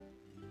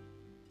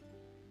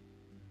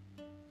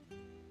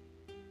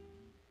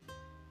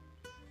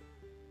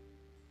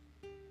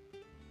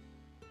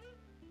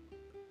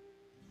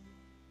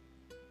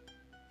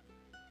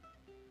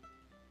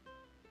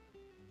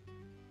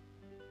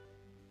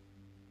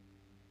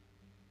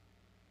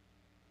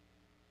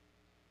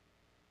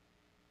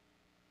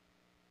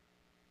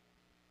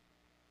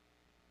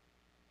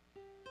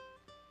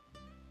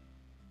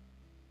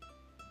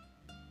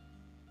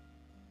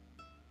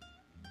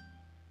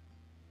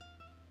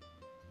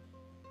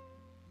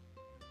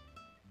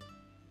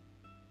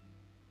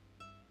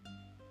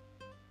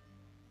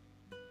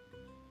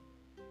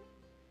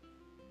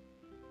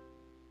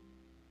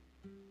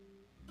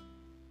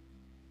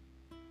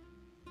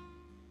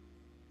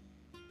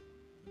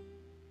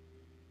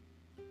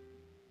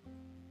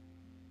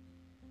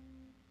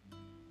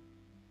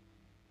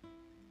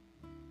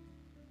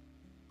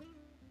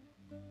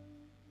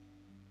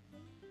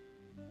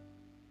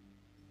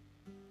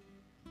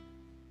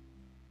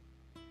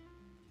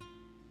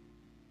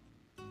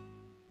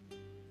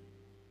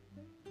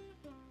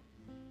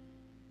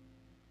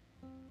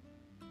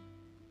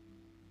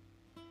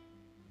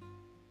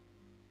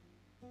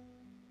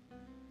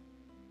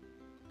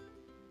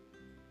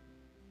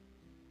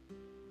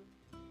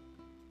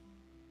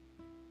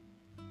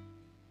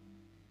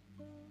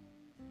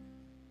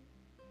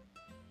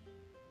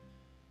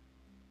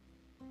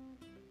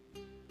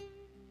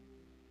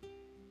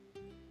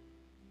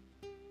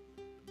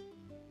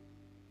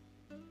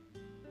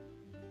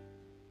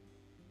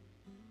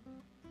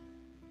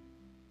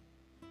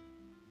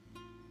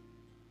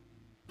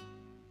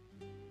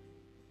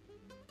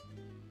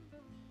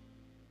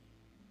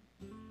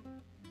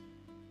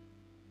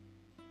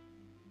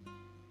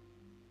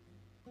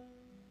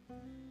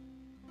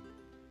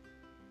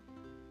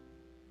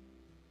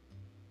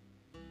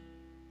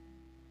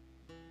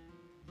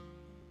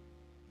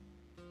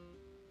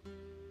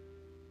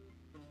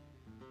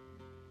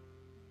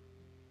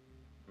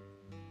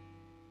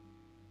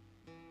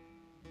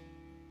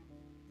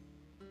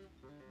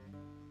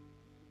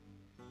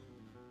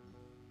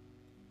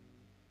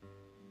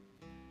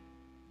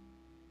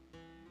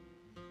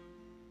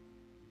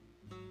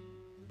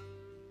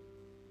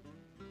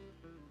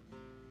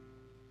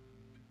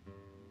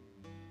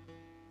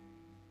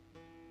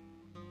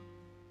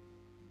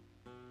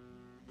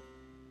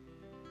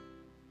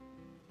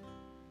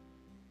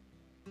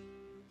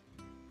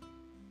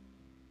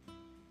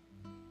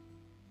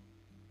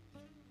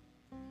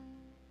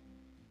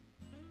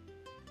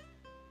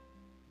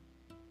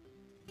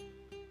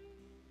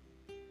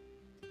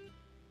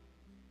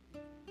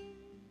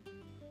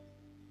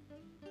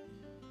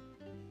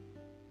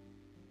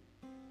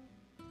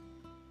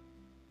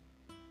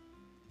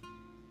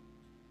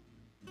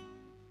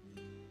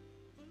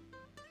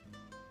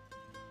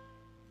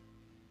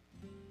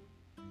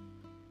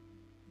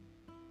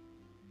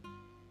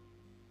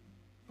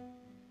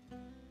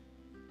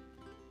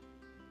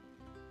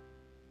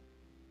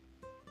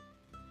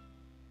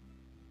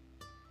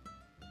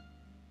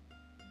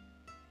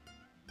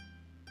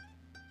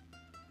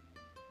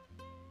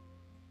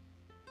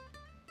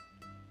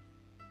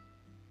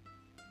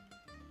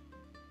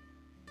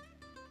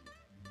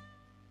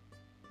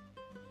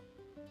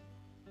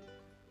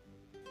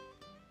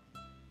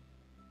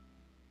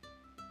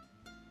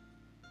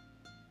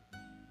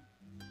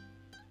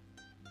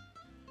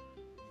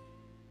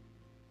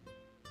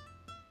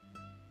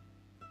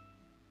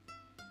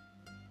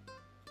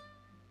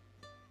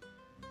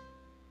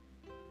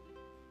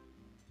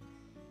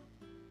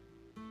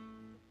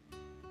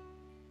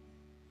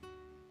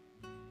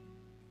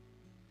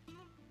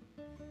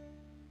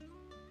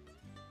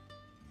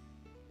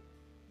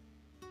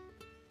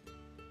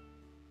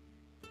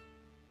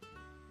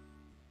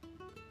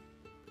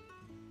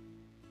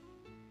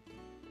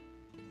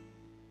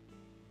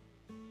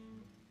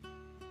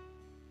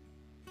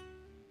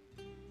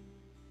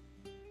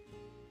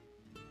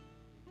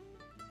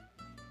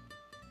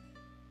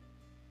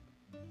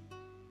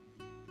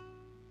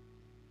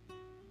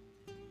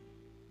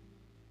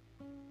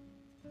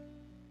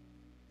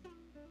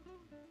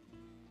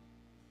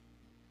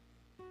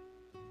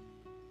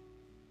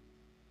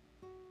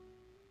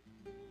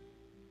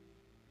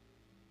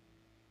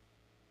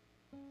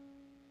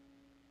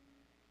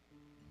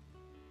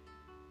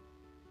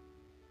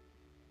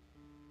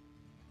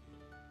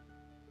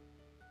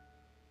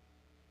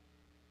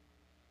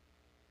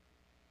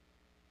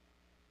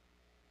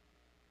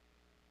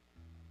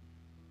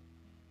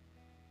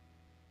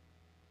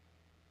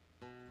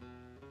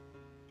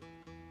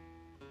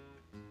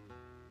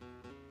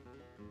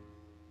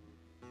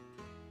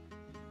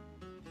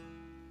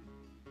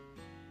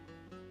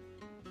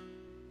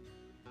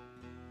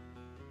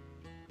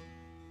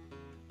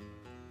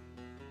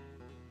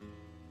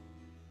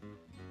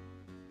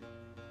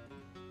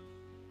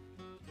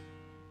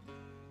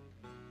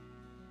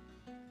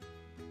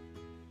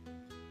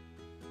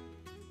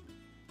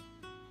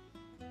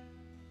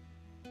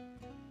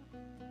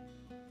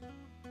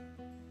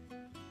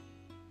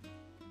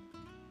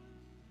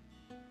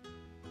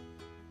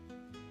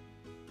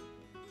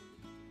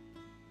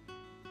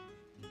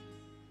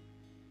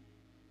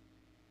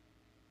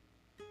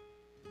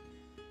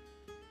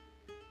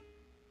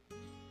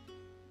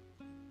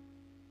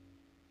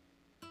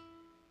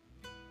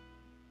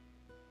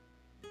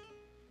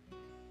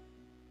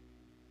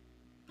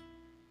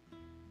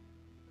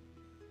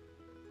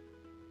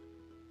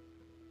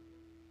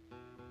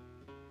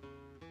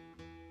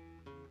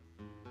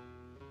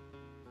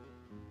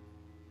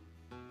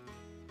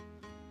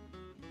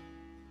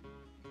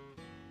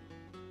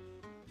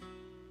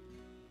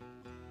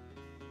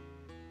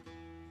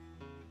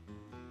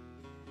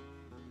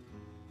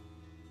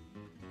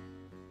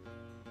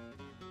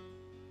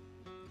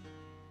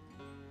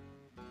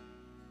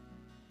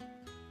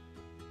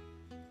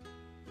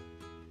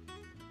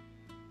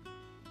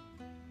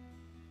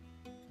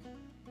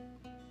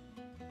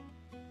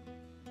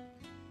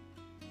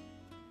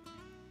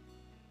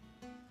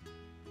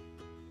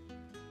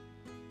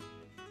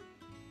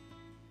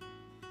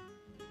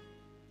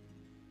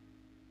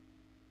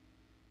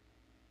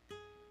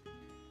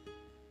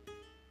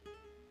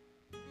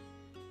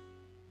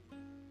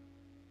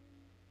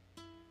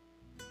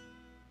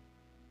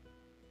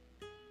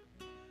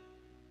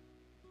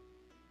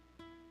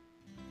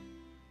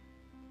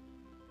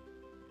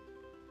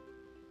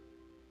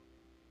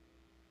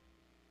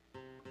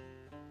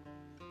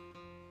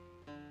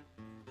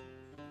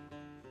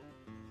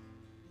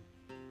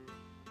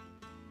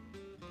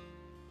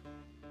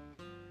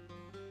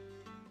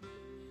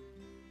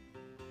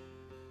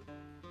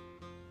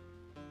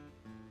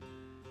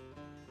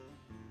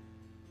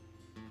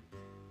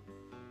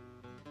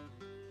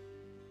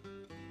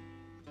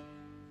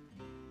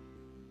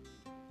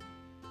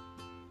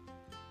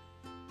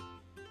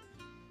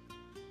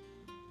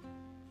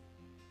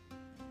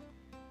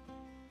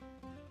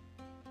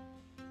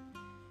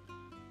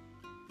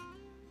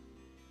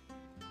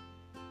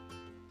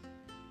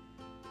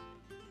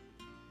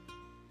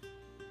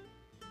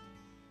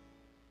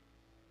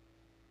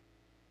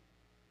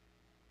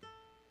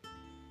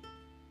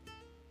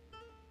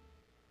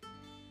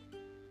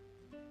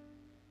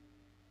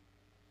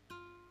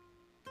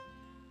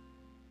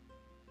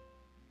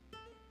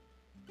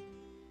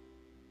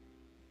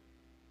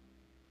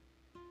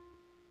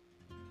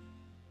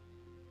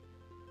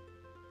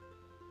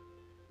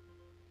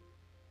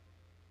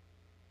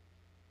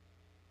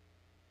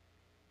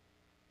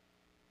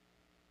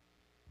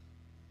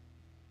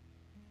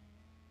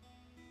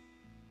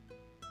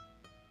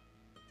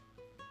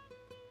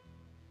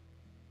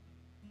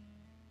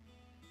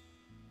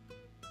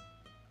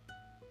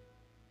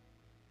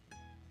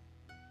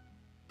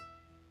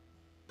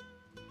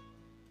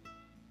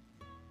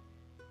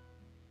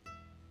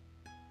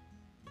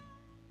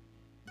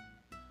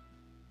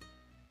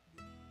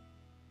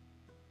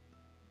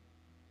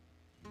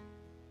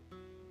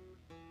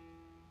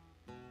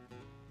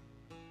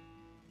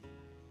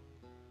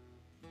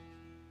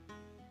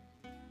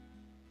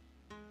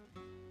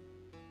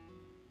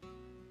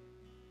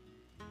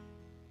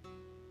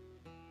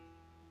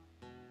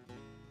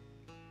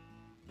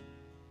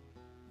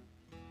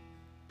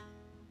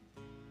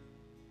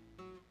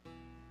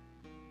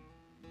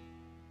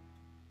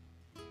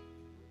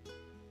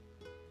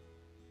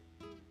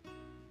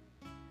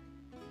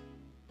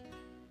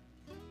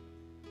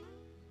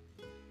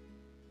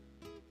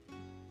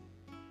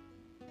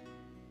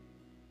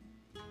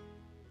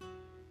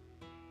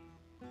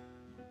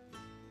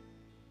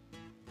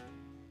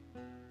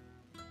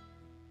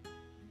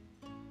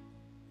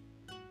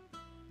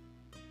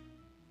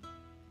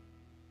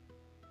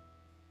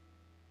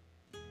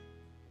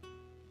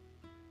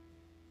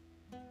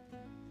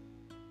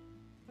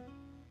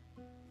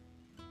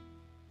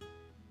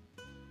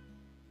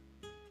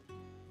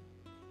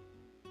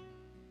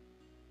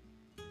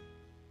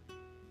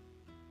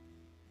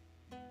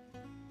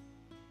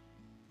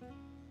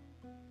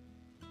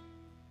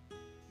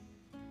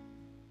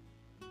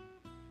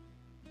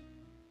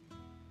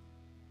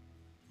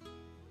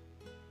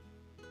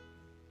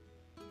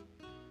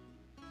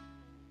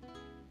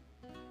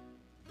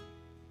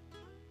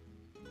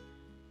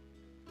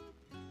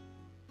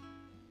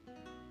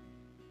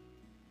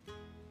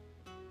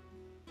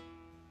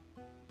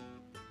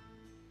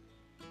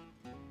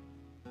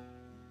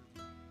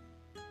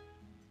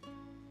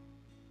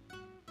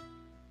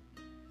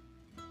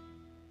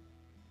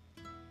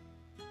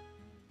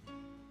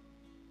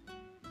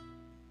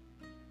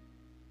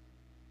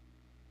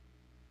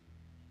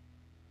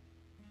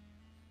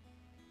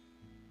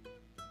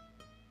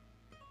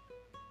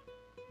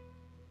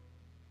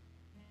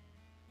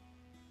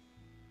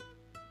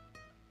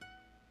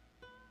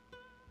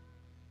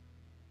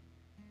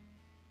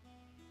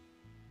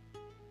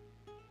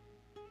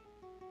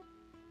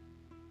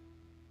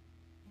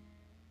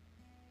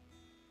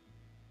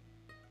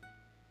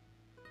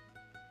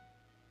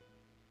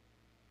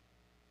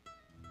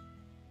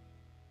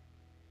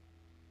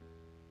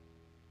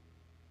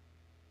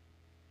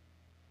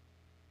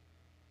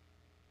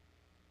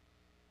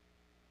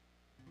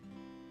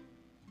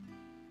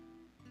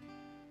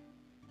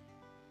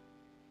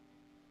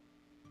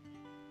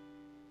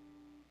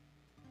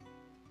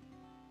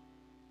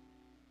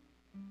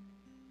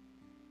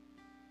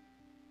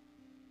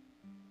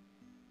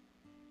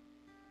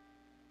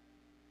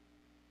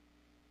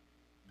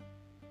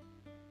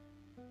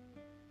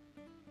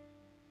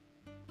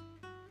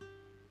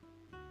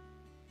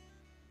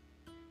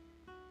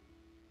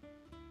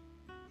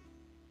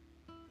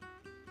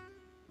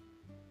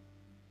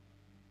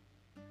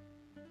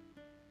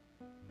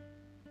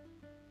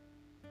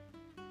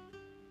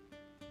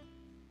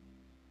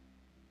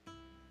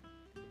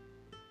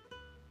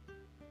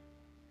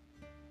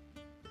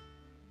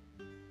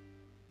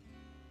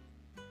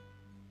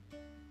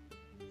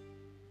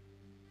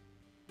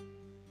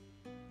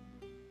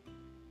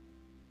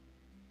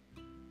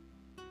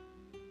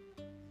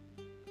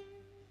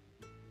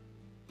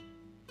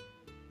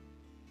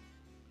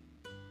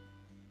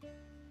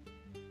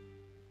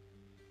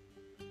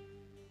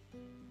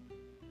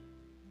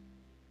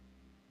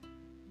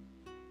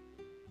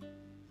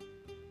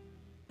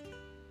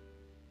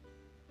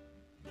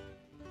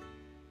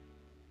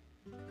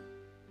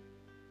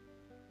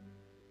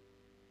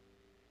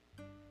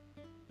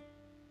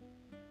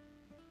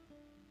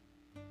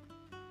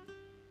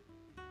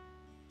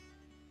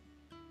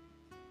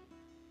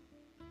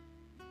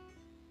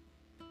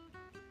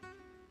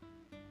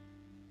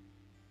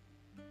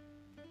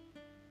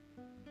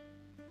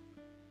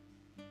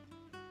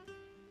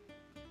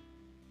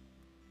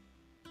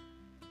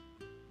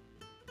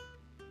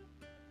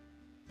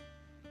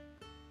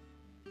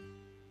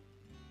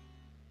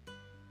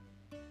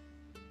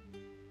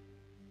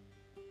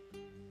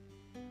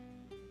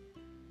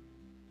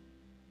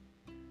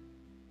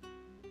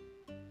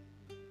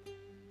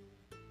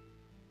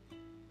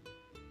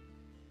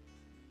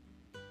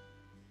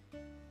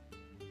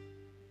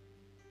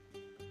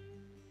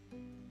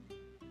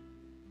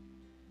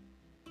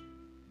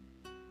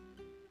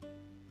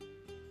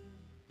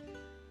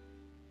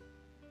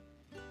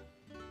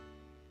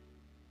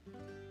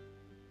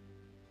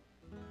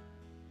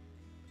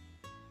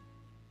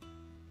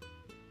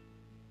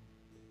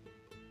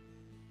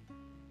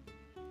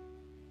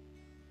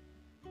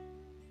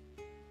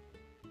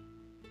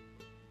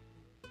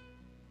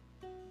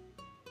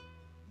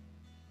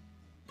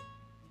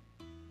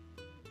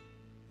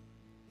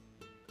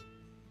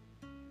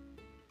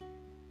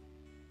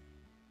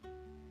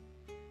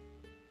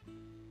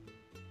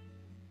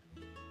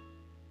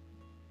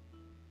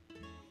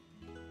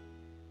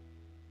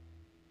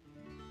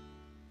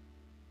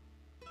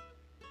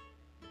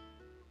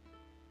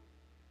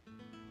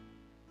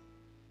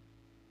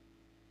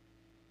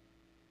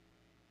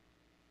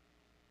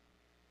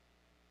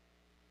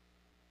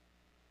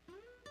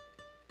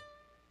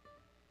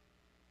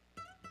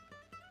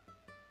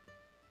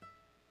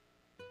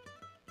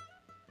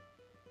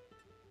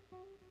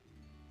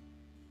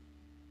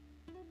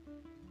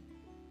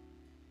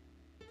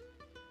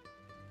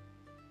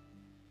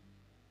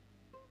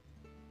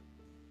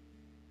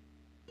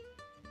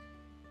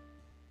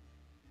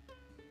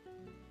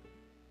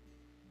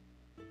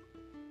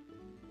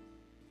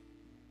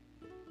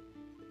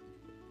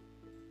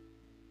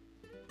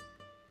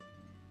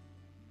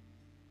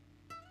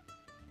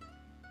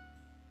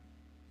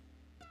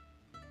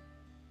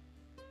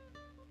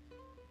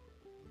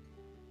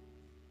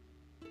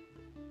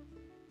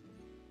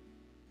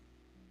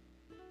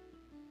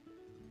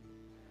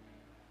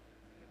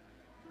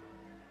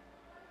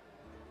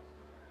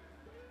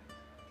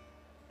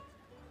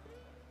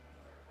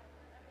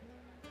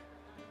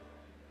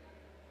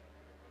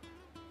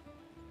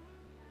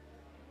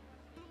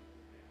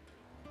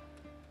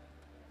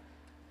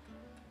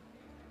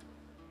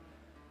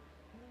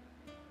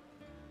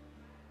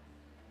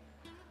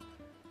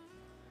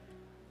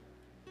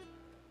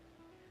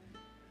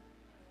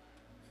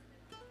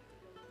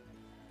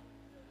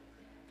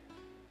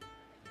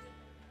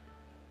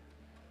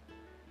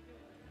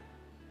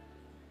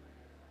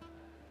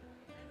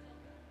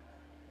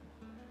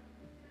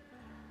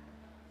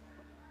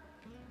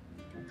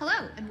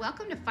Hello, and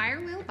welcome to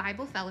Firewheel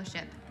Bible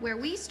Fellowship, where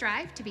we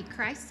strive to be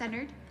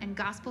Christ-centered and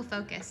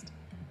gospel-focused.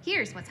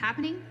 Here's what's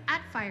happening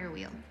at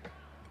Firewheel.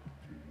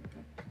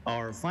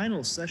 Our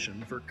final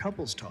session for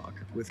Couples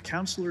Talk with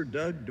Counselor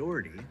Doug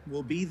Doherty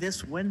will be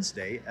this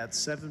Wednesday at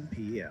 7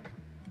 p.m.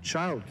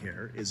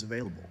 Childcare is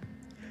available.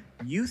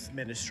 Youth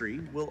ministry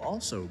will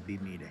also be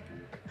meeting.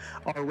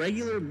 Our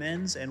regular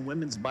men's and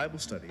women's Bible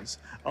studies,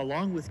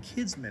 along with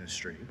kids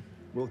ministry,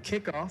 will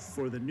kick off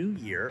for the new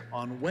year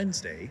on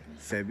Wednesday,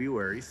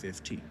 February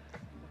 15th.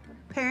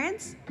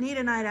 Parents, need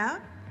a night out?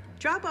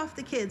 Drop off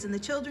the kids in the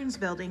Children's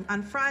Building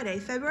on Friday,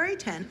 February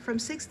 10th from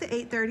 6 to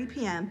 8:30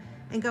 p.m.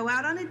 and go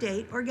out on a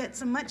date or get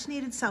some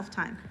much-needed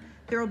self-time.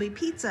 There will be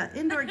pizza,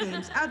 indoor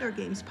games, outdoor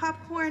games,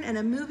 popcorn, and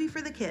a movie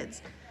for the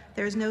kids.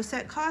 There is no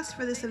set cost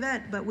for this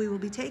event, but we will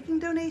be taking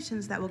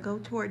donations that will go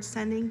towards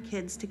sending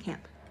kids to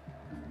camp.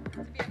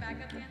 To be a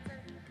backup dancer?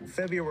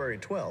 February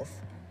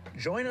 12th,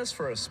 join us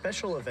for a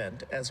special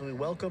event as we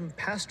welcome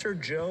Pastor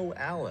Joe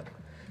Allen,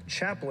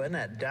 chaplain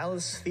at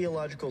Dallas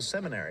Theological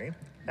Seminary,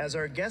 as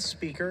our guest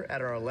speaker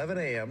at our 11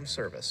 a.m.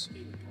 service.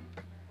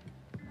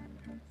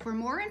 For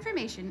more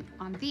information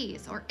on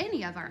these or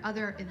any of our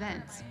other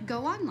events,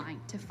 go online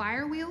to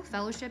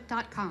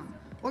firewheelfellowship.com,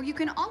 or you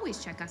can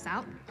always check us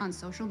out on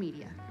social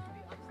media.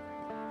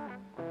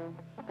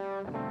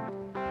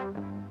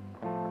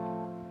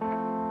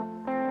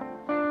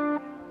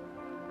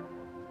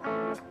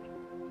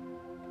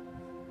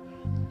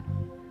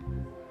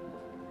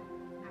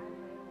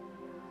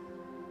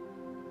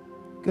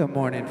 Good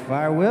morning,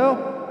 Firewheel.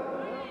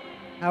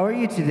 How are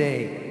you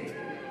today?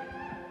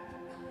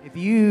 If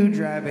you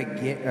drive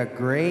a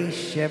gray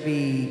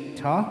Chevy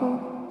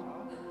Tahoe,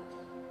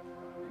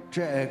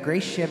 a gray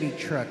Chevy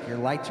truck, your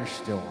lights are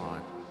still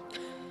on.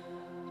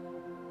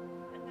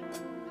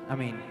 I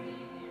mean,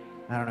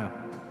 I don't know.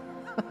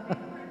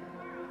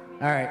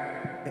 All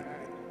right.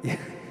 If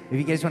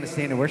you guys want to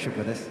stand and worship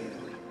with us.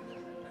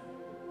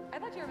 I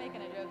thought you were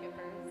making a joke at first.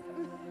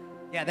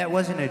 Yeah, that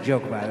wasn't a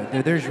joke, by the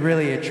way. There's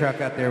really a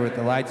truck up there with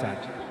the lights on.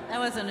 That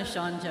wasn't a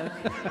Sean joke.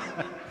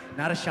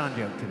 Not a Sean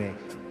joke today.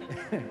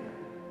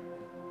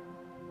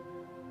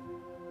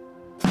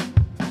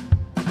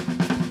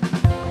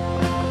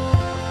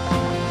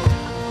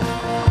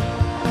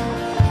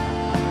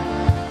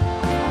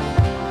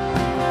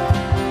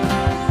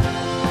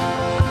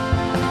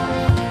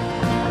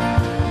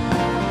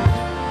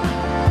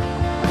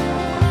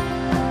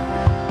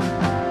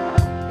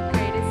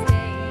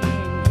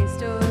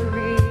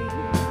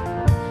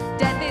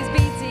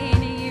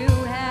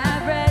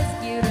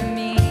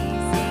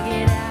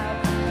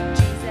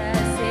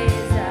 Jesus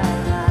is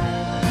alive.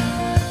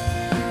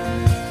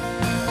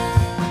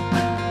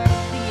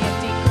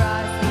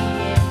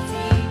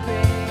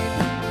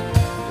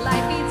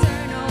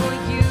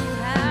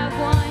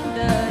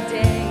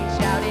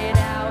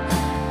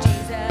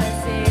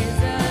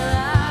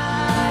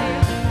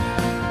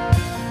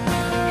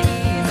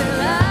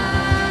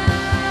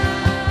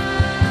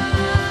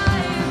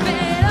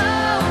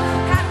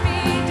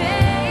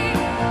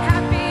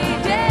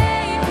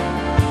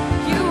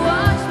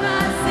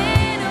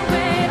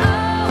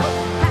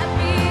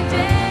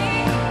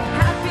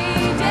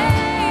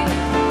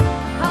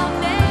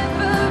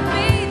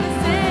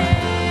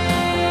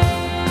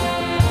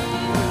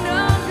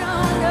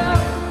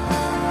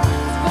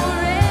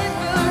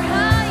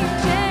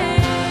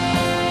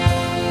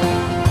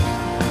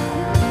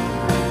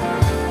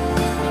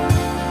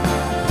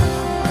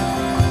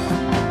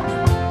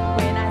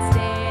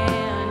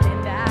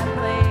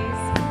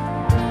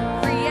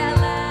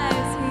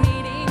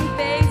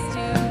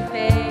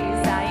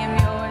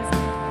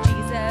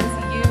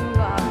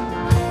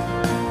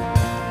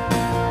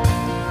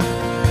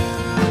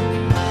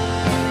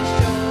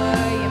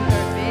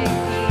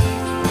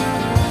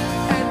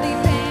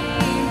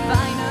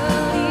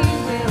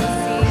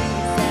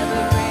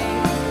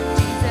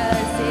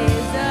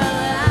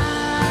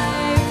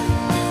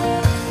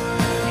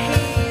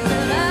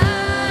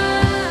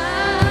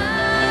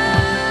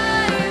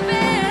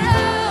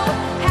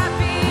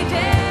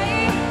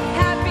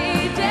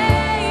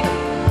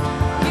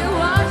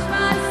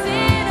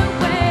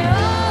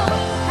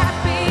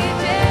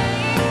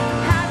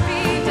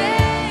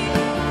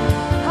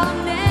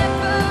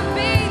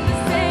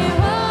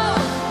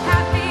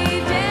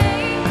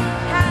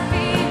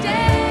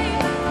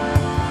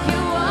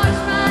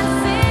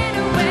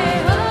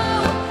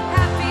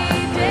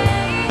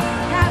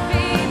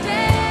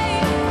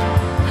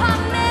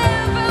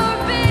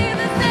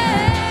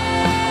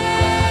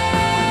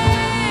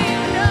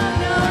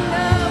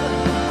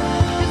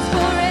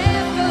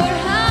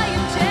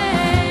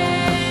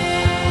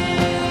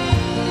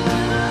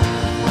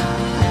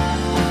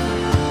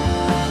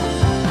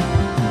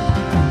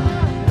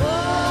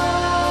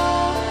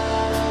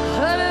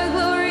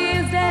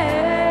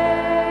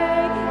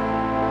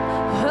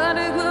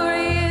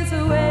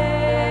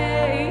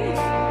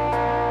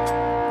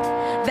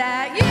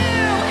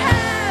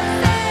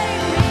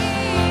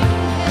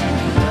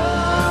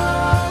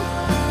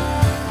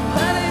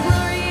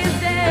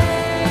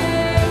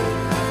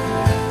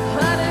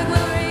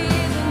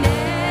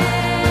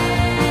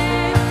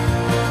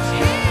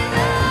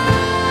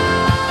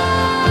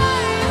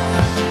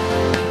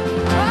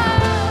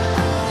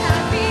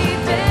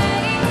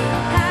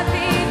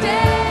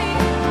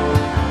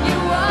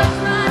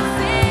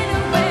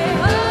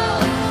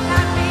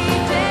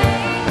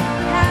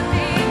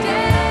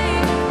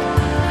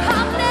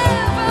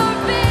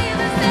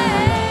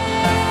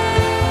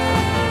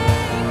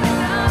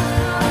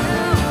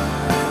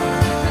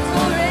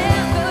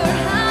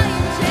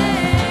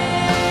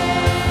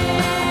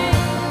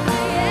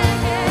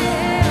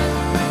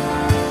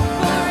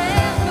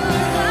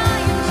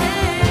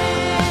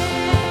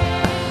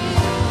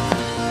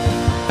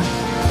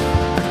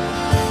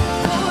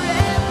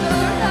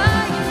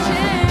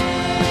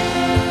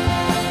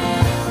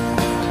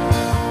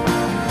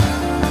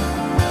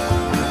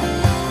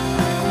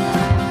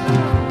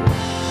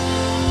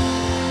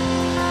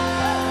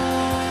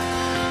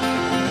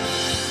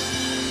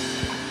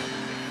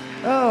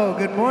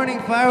 Good morning,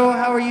 Firewall.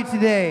 How are you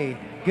today?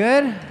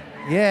 Good?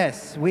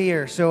 Yes, we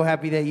are so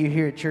happy that you're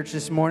here at church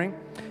this morning.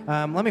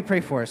 Let me pray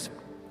for us.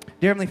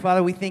 Dear Heavenly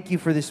Father, we thank you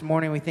for this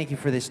morning. We thank you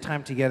for this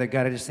time together.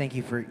 God, I just thank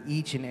you for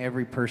each and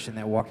every person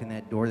that walked in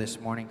that door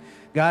this morning.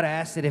 God, I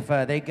ask that if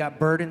they got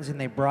burdens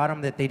and they brought them,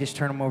 that they just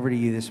turn them over to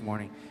you this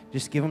morning.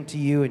 Just give them to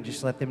you and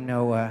just let them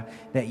know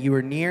that you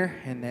are near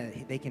and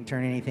that they can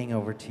turn anything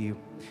over to you.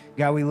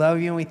 God, we love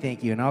you and we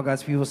thank you. And all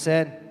God's people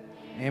said,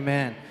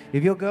 amen.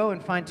 If you'll go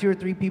and find 2 or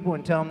 3 people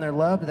and tell them they're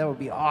loved, that would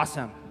be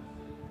awesome.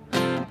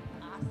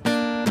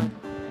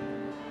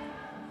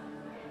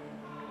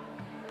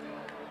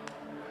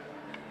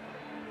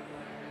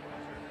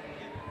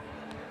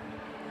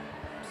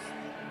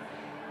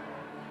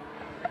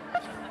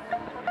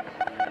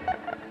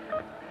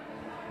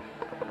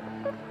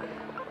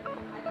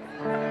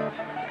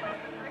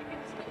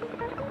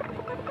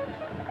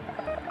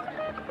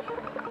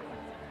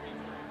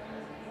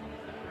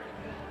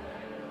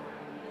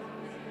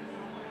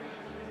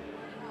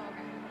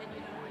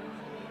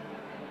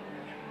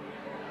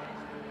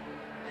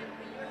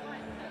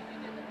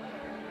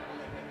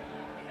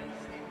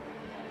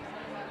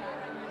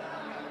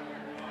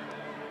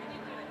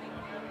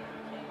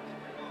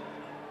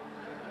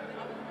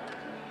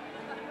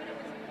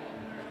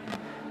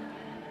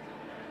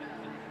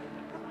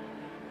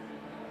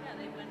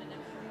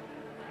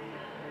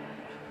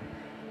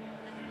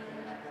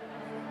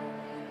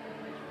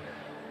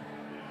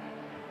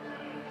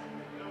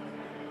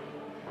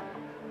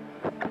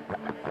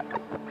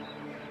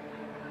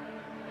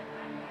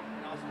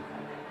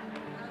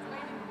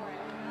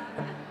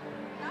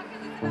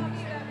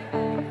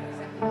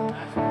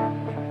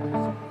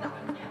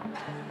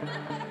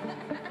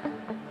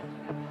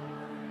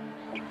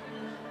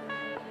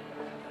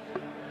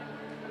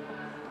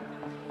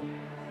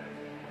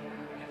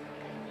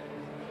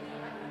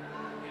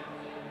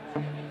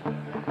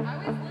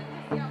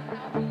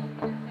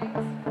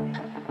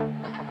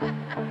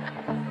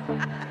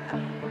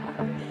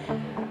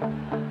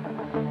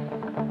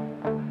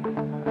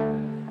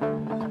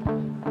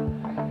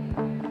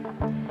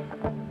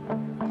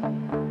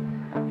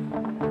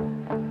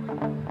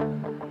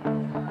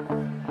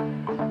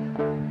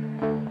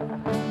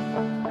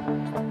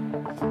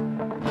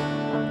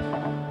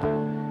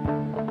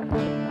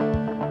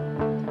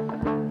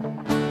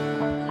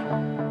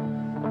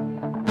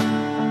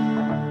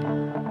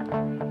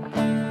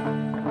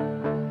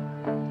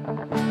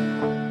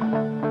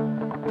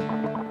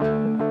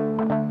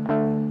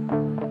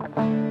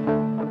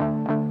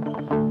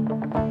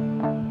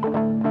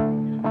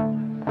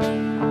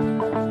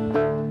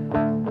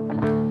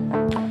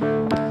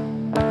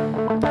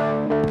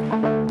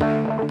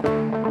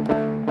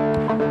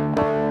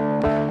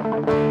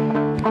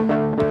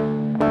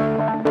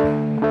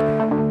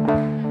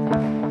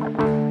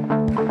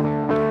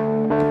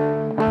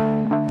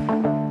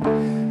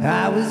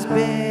 That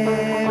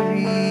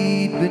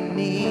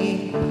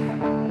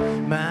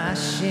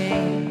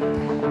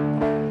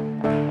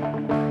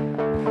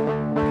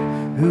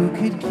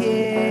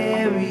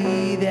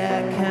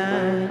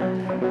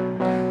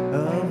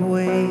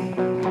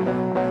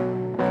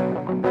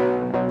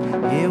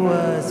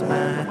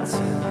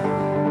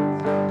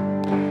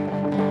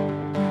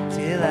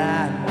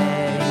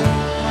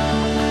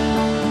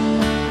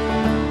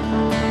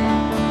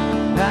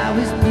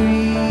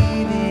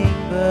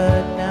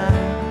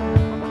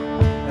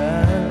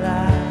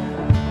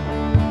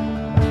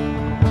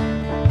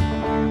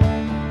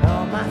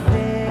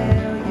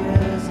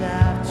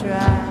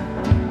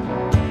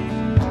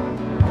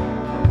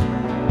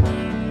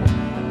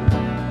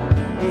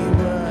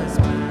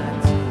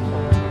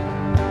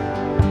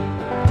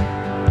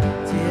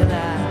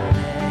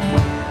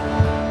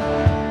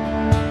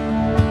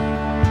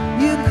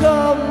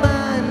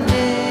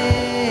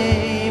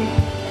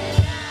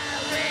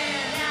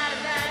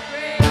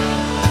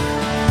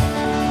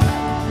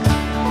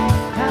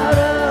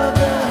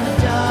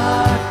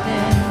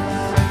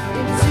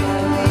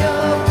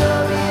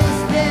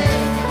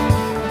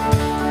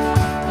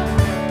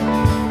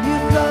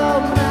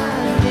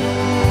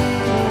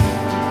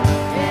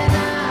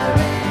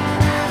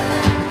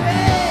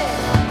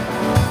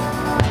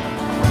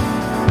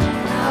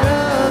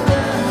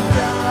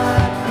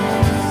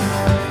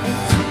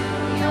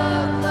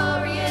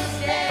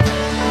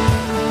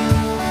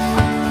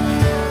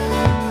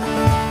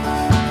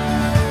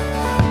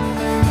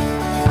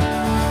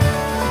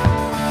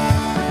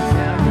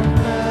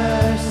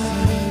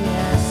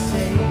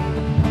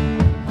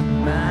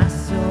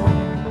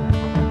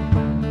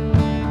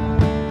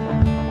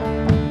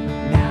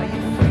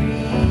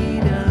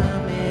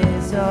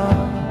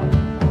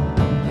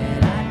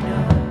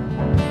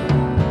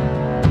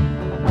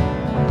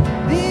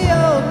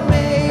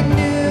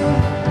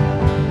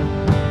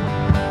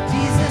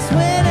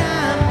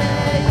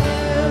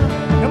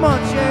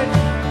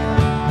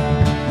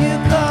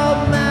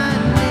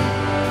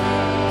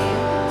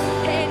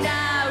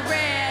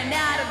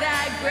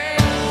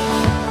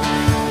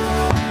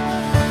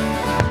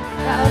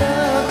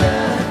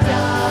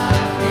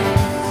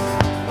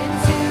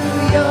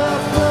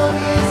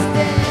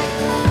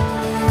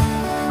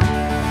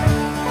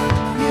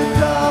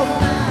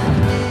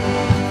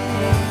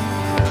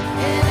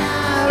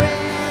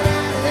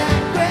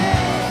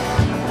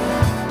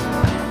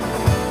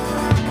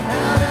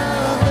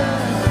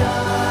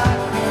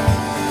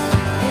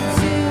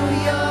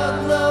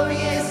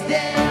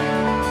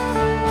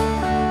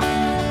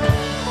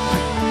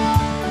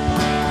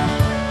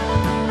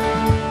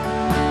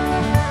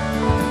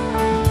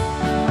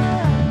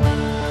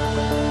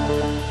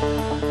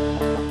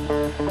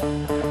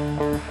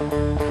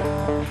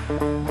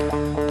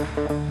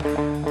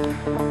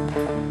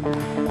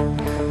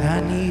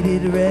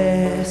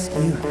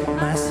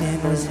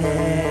sin was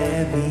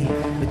heavy,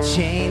 but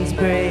chains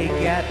break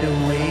at the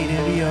weight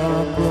of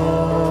your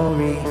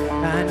glory.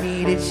 I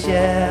needed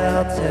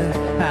shelter,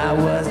 I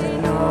was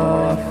an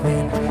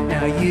orphan.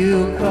 Now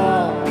you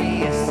call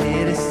me a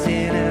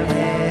citizen of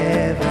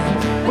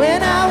heaven.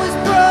 When I was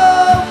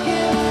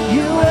broken,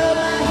 you were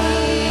my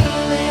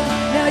healing.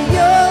 Now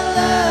your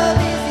love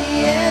is the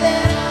air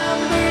that I'm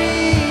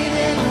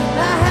breathing.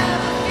 I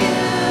have a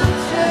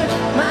future,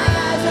 my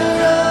eyes are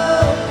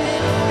open,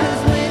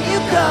 'cause when you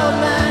called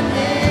my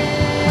name,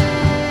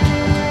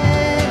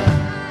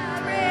 I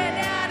ran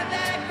out of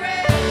that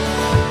grave,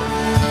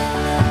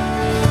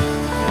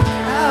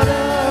 out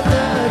of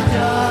the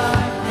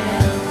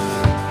darkness,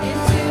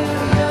 into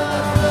your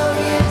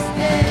glorious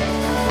day.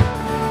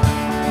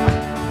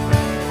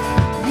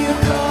 You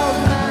called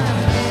my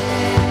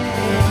name,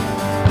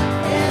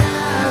 and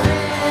I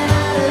ran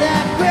out of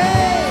that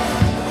grave,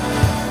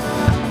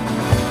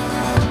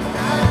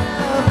 out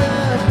of the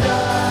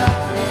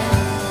darkness,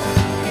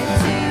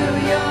 into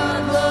your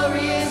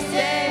glorious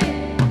day.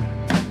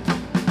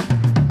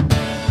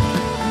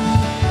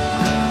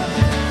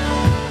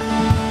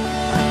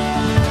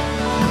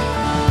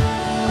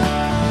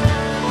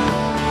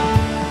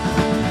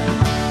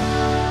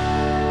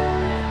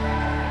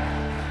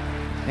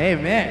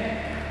 Amen.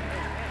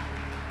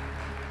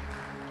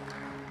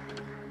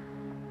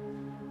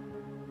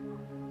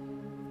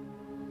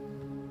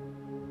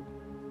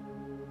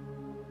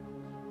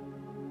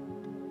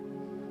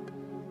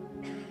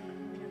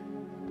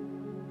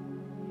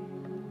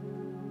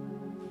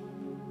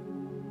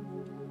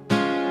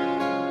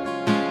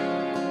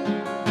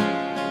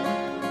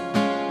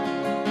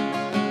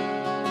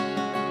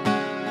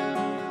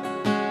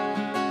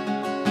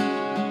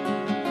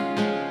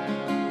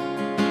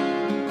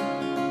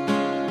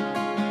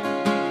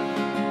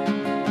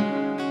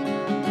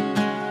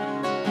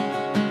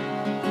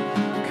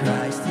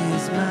 Christ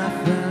is my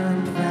firm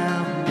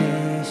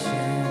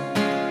foundation,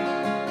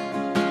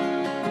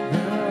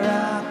 the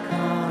rock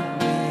on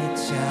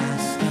which I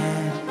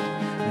stand,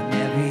 and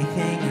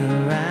everything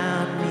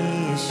around me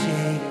is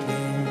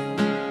shaking.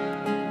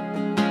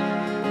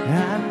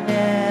 I've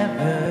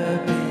never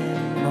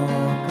been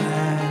more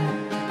glad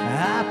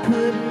I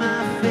put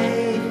my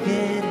faith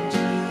in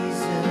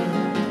Jesus,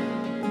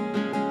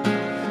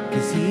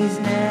 'cause he's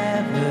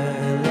never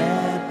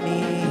let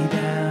me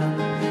down.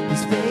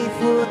 He's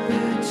faithful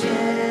through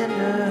generation.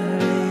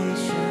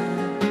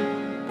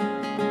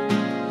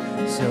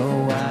 So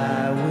why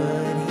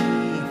would he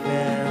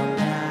fail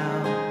now?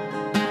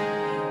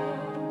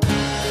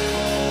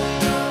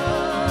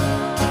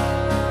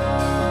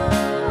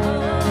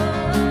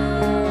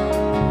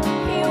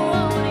 He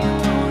won't.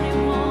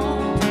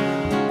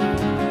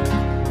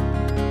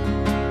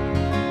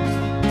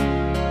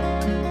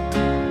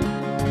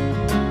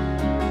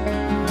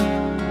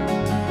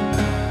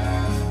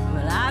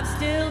 Well, I've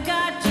still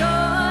got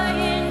joy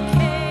in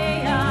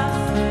chaos.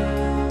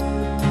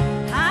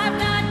 I've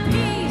got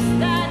peace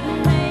that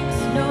makes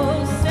no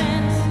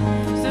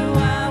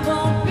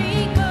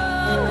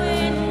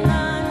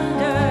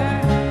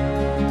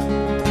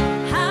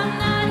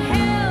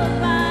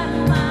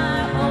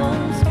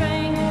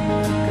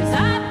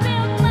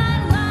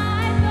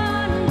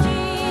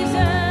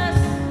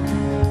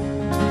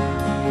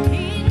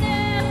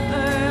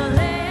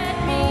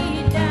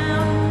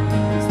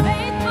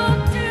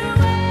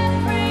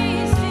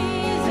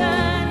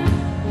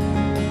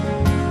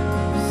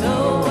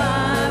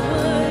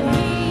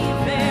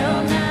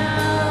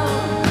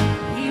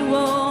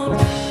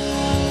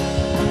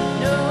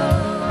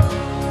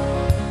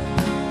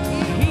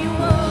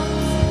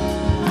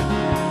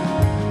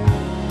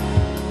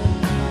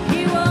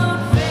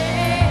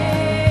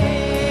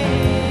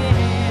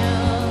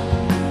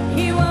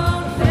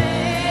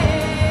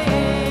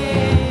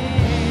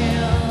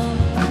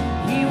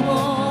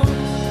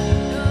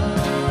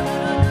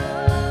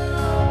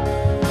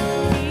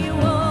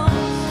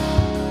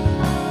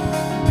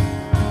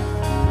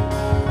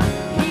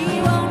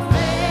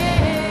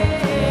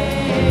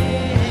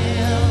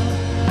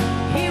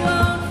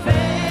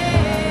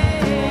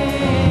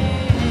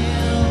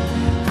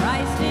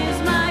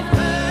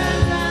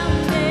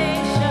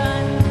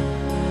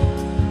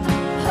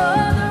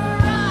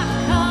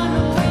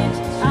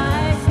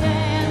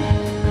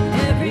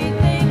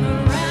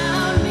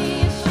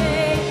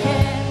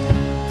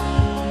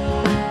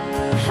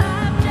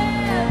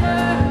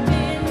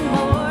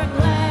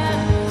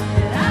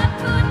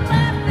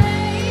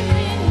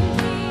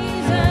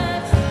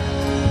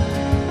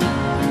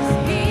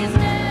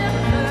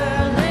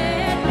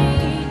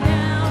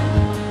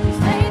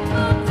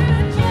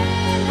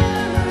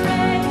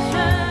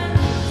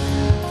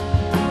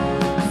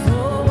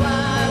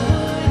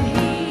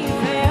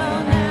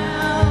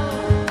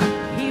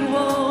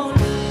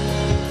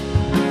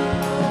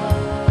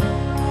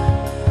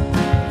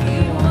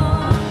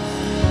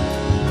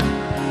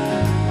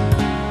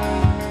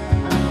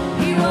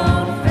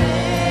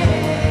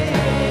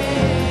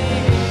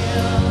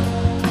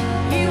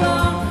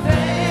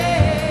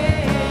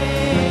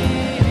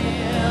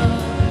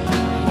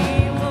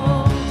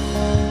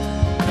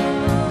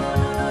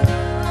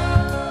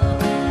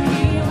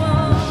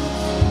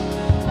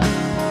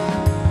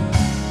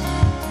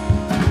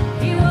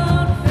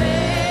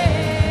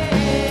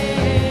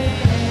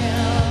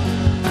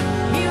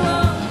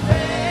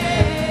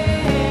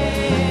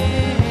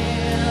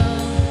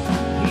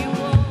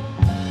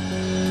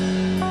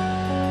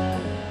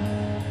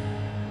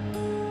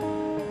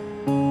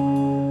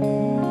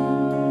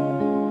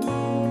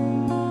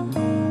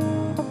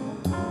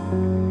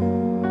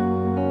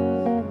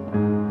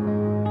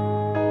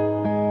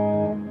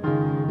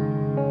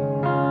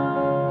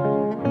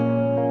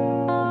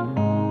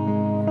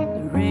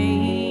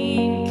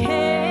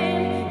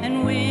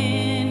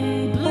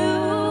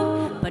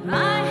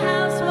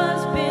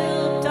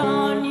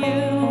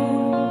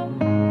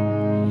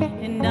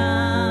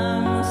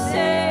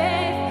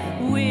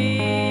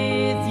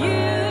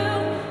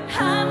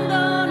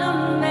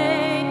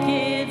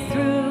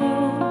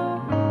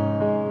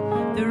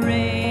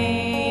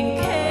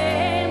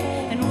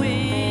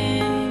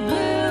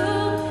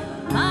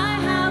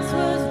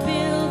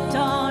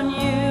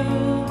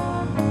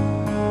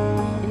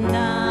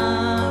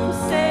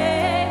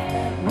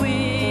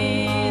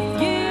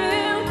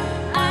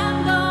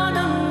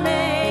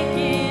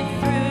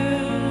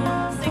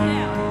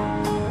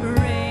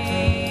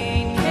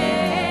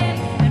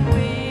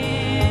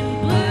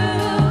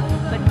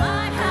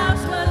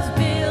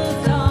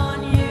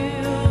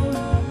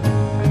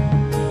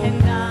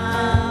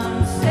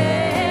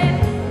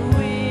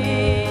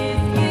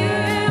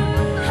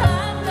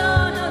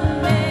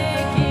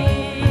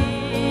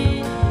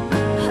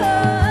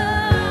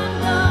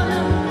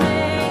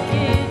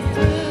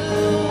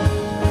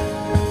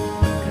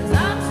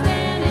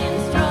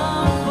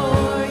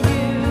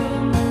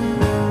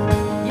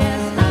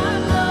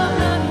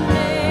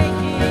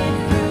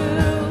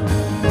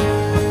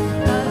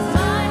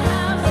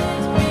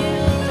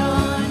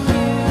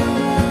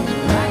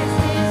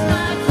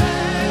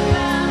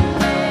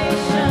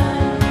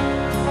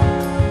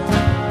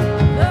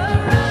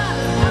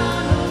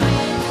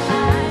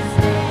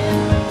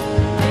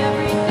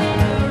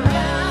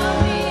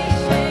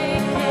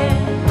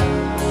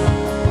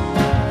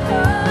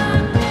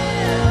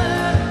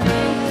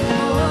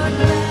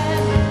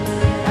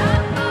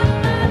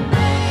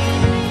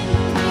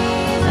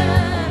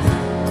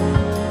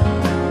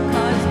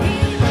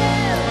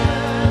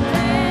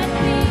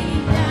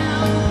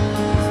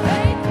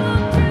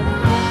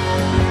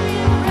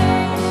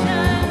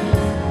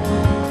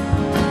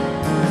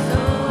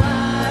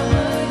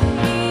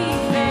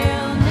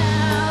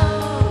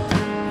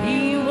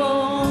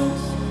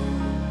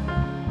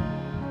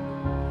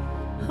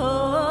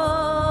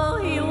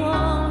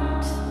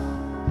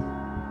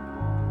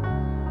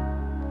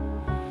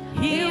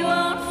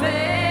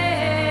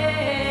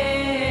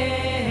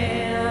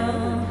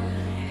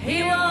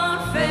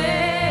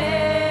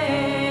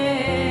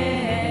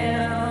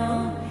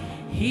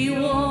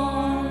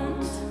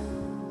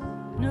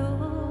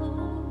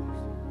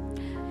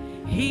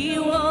He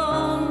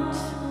won't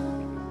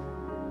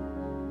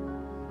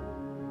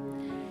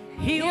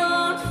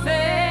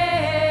fail.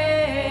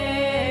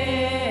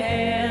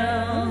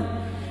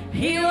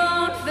 He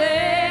won't fail.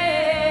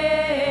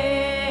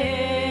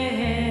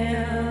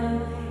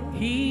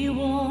 He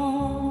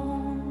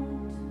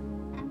won't.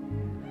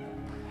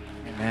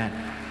 Amen.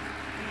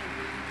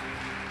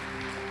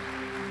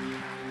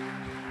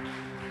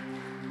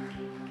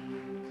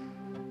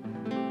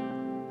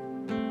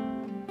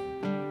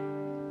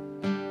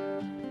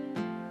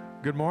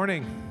 Good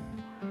morning.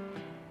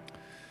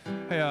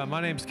 Hey,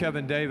 my name's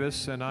Kevin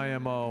Davis, and I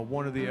am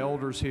one of the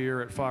elders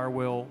here at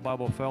Firewheel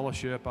Bible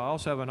Fellowship. I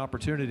also have an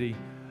opportunity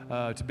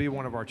to be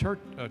one of our church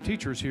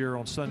teachers here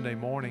on Sunday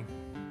morning.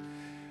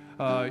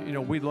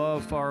 We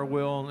love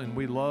Firewheel, and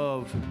we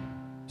love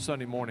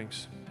Sunday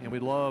mornings, and we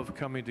love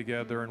coming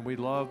together, and we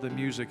love the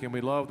music, and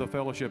we love the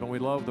fellowship, and we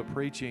love the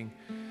preaching.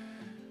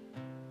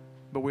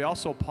 But we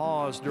also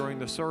pause during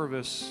the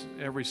service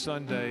every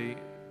Sunday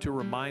to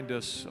remind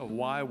us of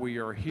why we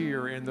are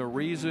here, and the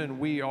reason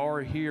we are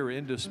here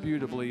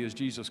indisputably is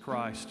Jesus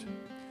Christ.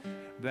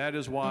 That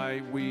is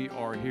why we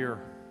are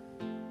here.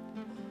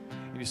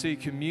 And you see,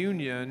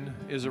 communion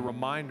is a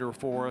reminder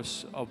for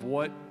us of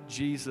what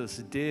Jesus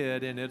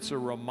did, and it's a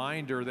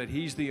reminder that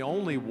He's the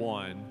only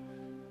one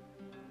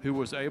who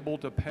was able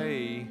to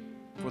pay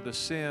for the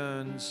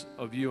sins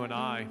of you and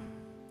I.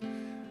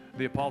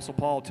 The Apostle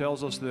Paul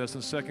tells us this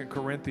in 2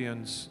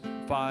 Corinthians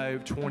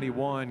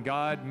 5:21.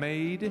 God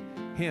made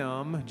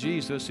Him,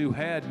 Jesus, who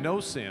had no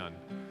sin,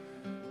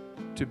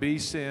 to be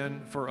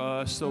sin for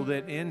us, so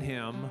that in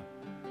Him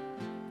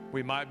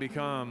we might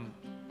become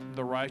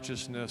the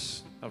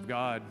righteousness of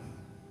God.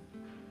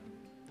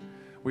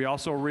 We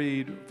also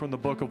read from the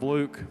book of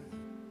Luke,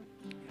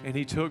 and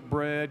He took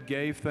bread,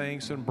 gave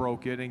thanks, and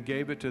broke it, and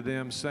gave it to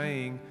them,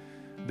 saying,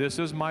 "This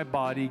is my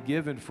body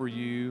given for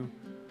you.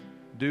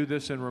 Do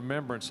this in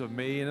remembrance of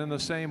me." And in the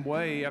same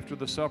way, after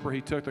the supper, He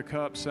took the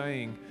cup,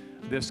 saying,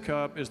 "This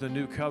cup is the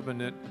new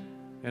covenant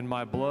in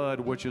my blood,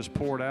 which is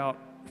poured out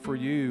for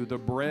you." The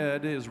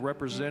bread is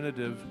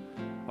representative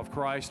of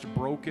Christ's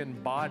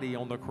broken body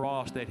on the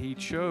cross that He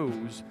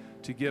chose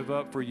to give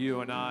up for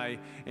you and I.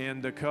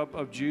 And the cup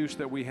of juice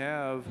that we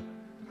have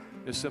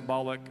is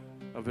symbolic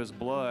of His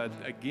blood,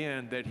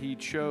 again, that He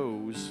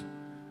chose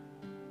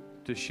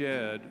to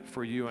shed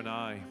for you and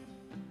I.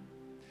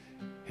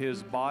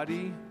 His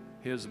body,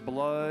 His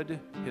blood,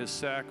 His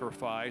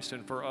sacrifice,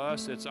 and for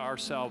us, it's our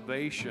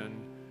salvation,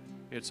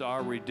 it's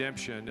our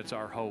redemption, it's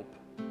our hope.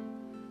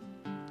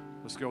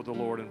 Let's go to the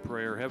Lord in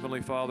prayer.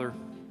 Heavenly Father,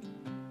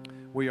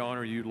 we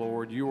honor You,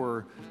 Lord. You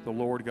are the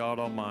Lord God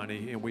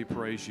Almighty, and we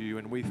praise You,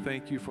 and we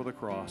thank You for the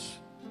cross.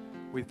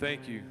 We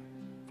thank You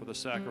for the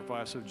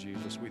sacrifice of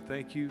Jesus. We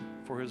thank You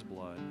for His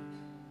blood.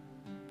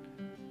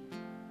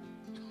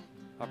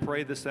 I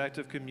pray this act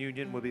of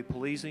communion will be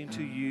pleasing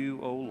to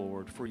You, O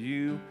Lord, for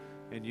You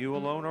and You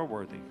alone are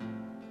worthy.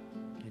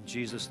 In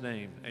Jesus'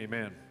 name,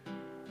 amen.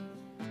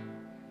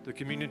 The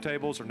communion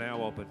tables are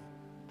now open.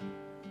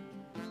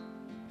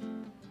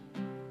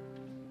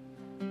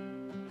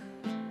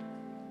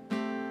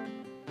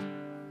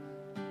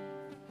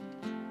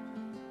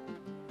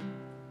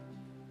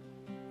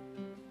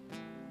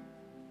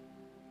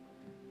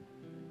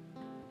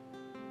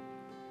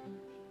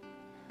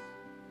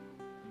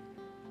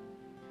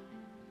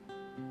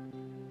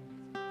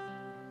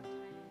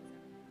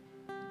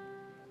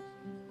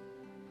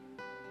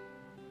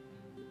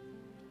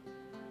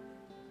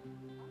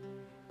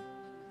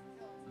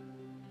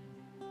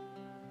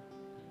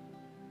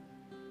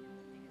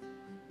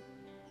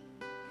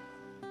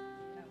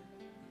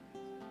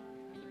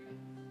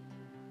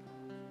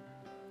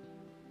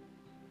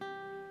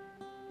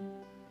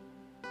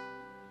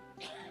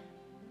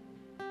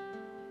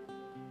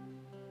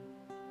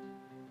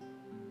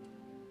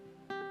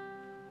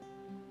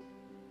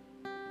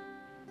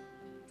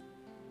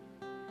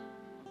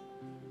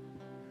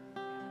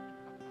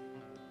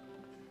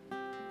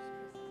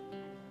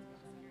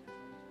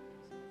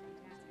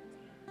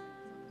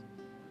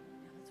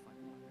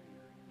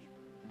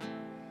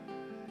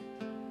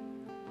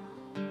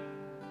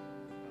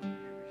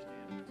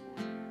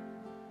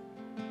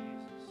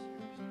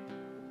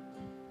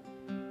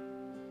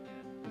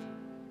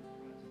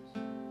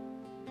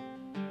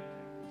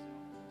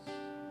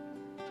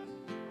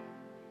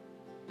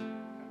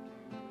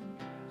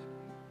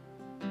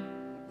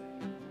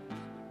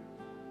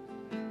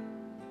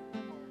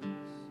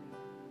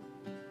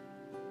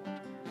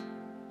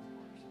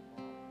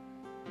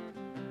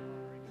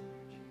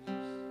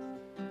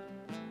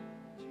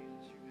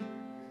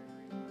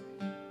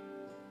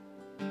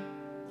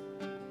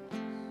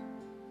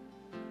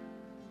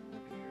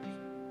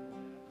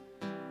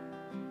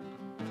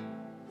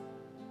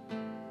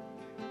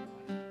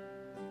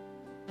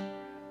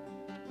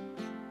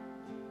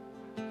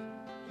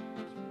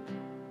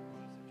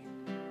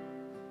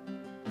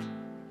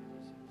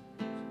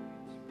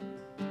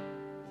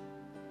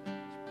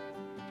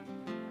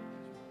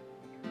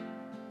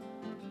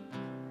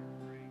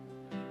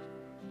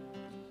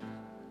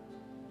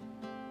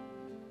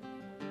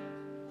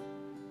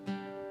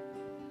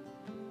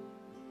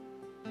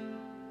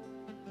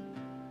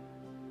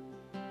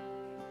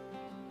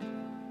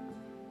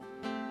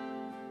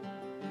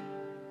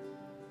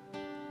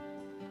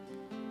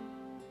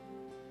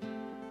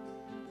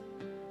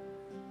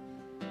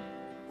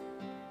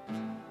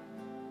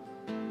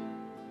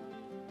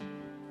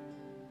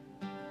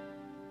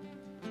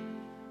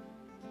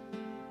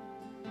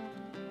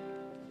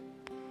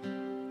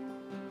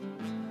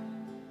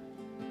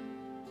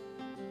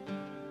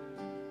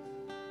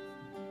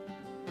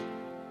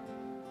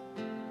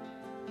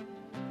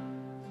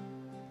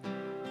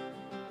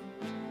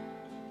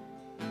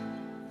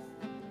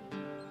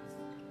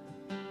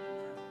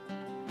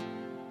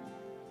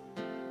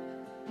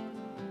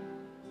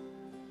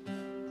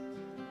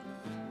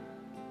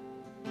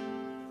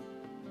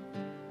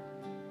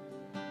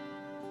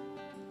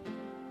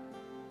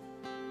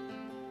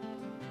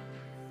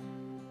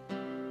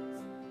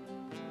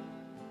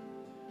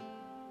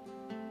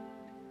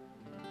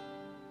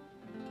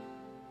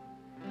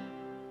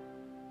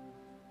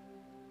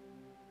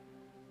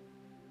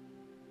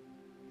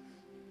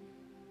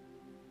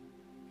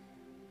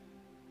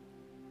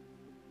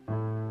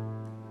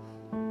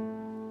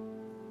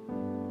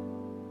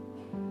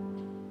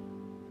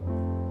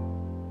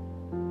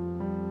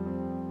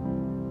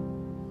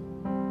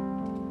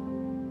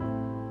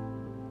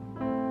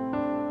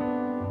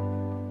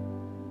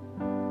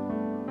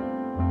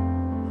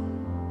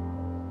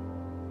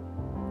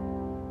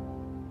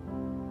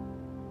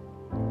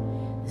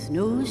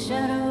 no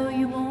shadow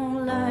you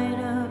won't light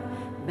up,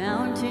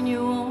 mountain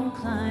you won't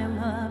climb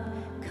up,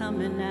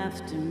 coming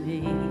after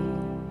me.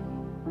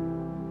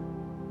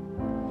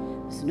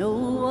 There's no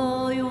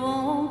wall you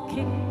won't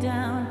kick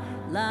down,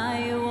 lie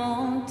you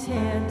won't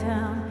tear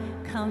down,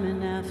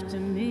 coming after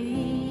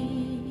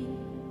me.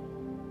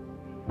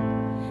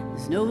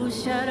 There's no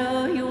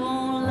shadow you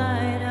won't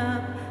light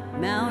up,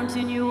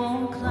 mountain you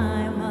won't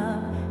climb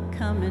up,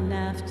 coming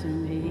after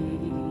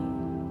me.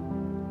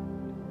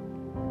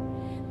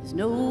 There's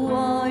no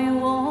wall you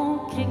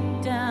won't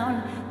kick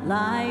down,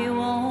 lie you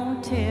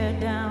won't tear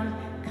down,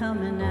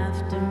 coming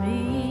after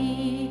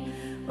me.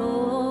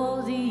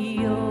 Oh,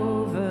 the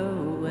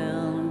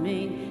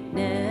overwhelming,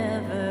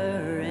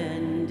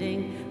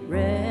 never-ending,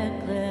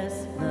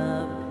 reckless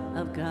love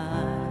of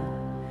God.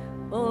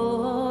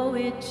 Oh,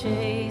 it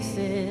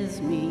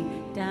chases me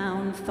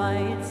down,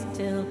 fights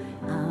till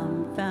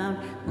I'm found,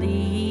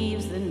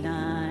 leaves the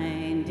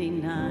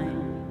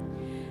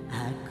 99.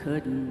 I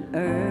couldn't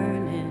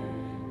earn it,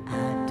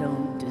 I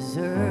don't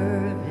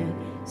deserve it,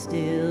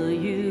 still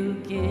you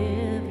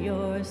give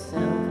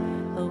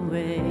yourself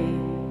away.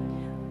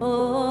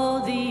 Oh,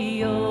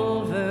 the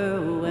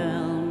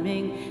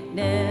overwhelming,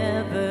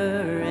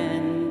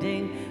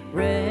 never-ending,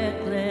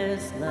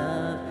 reckless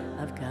love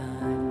of God.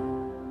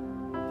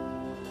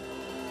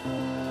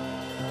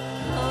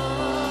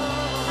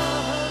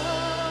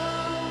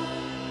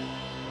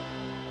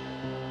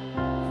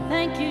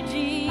 Thank you,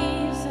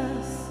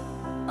 Jesus.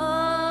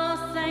 Oh,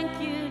 thank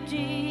you,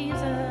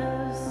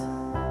 Jesus.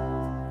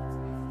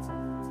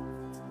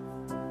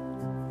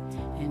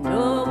 And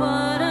oh,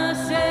 what a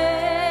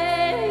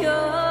Savior.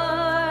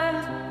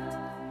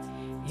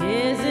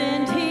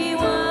 Isn't He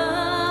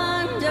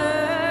wonderful?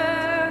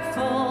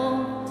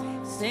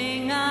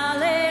 Sing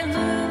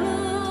hallelujah.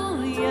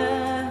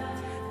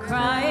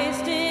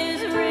 Christ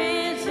is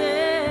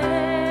risen.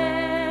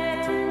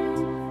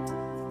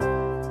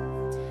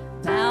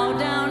 Bow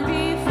down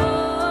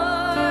before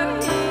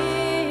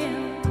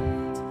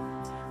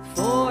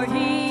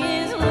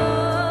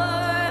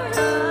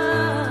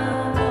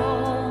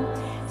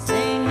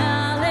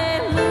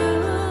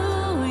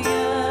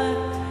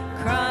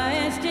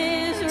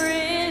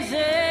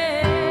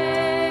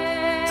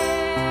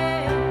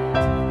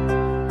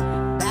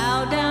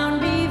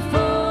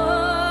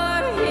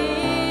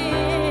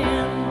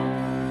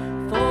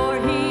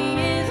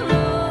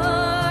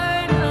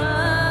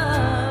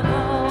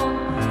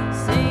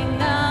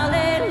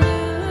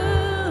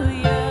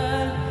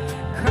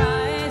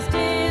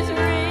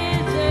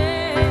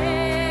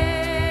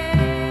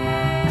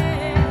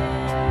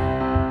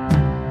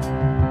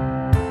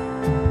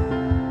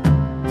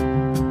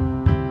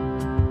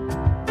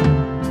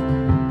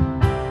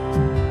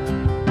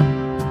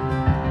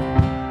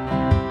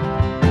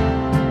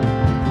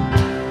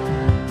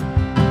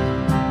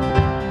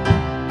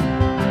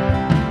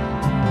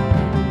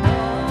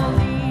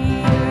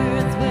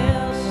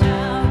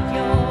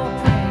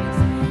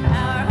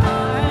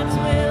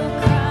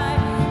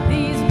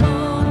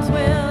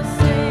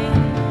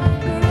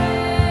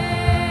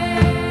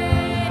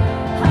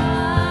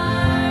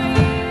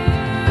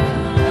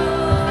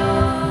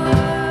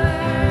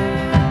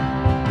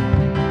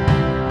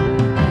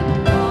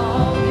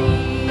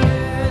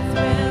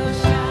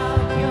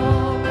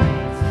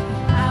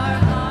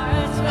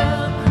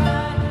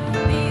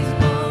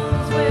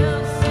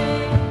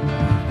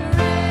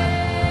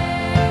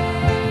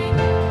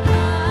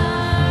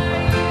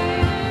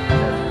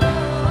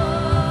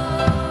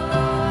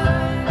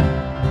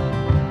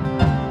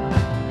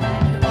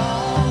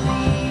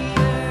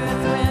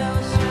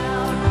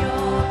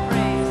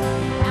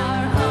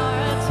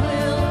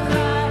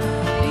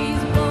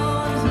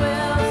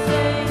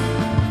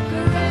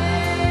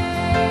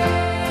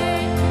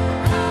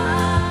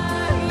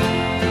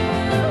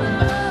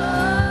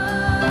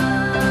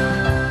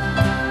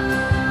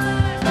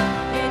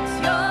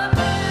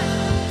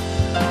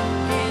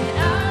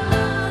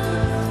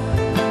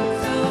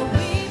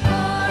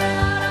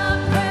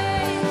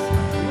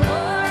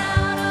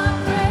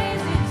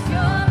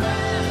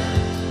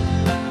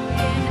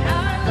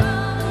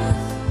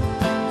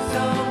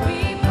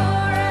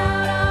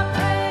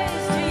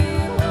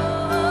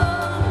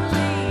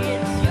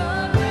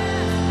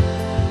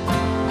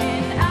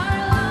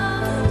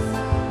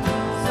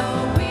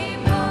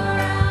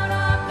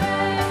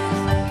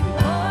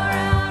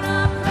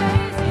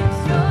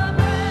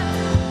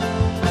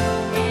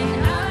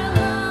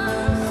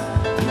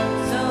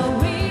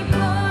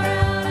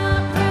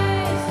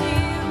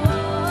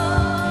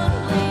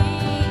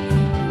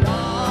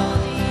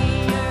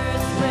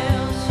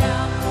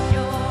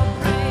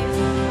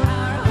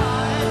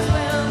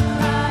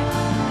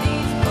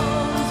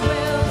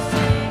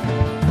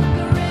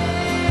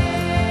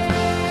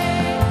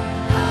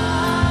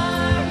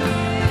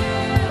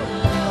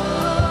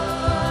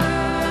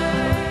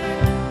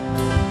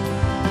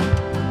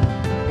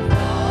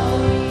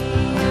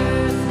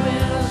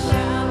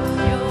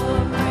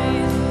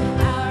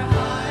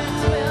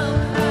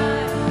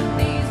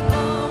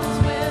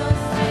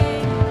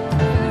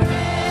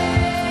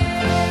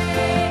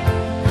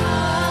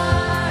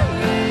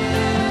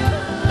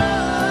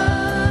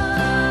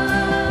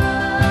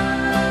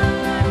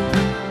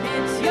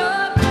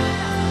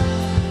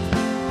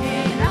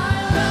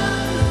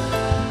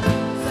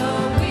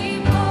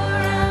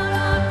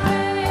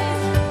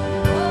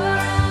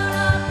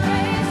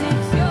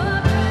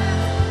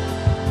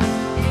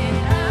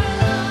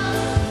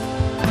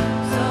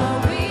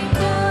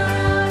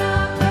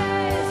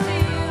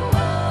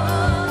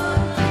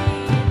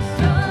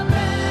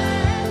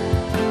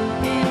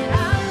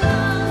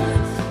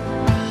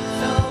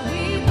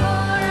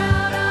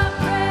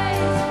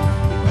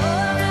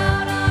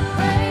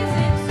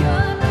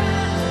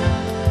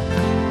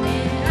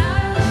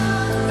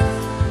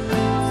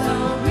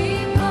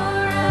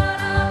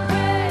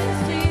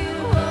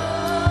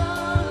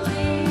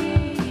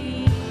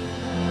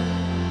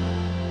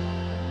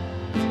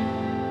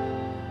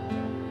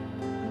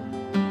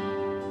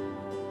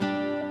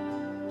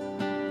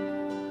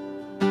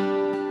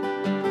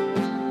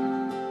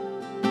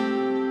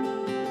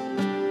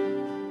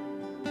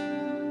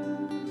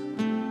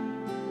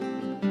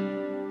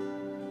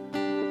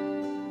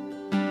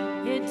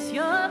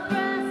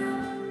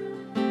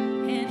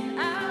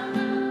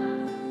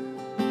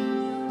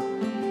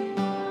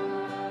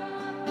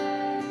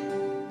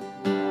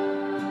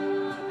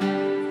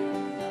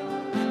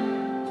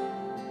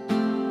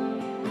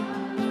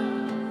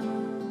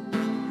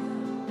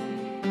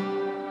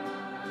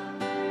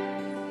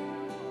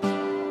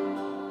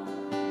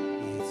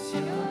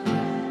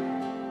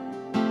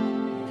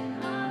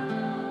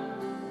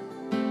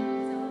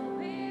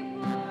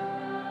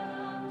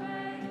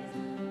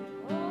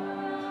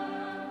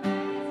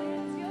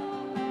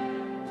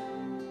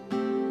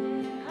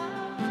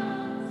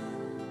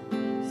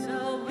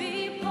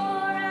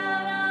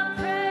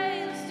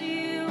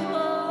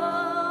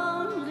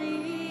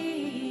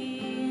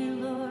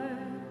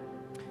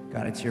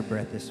God, it's your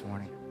breath this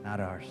morning, not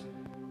ours.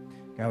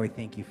 God, we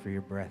thank you for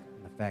your breath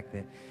and the fact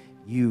that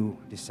you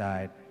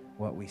decide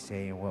what we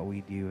say and what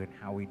we do and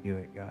how we do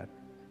it, God.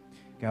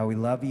 God, we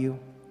love you.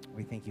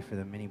 We thank you for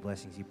the many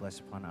blessings you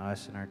bless upon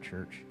us and our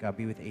church. God,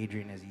 be with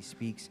Adrian as he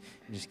speaks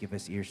and just give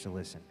us ears to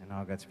listen. And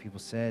all God's people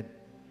said,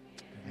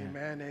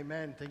 amen,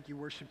 amen. Thank you,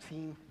 worship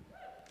team.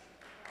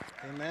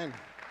 Amen.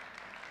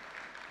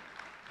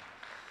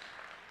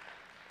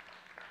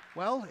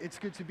 Well, it's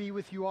good to be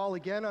with you all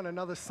again on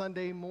another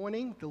Sunday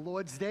morning, the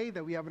Lord's Day,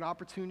 that we have an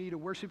opportunity to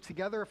worship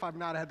together. If I've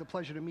not had the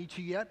pleasure to meet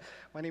you yet,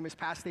 my name is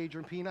Pastor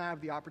Adrian Pina. I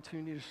have the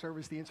opportunity to serve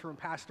as the interim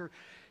pastor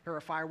here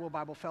at Firewheel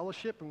Bible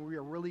Fellowship, and we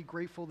are really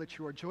grateful that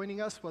you are joining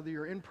us, whether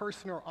you're in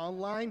person or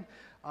online.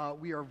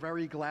 We are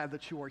very glad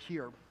that you are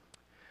here.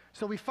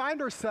 So we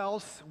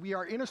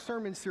are in a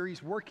sermon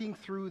series working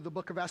through the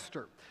book of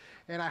Esther.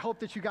 And I hope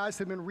that you guys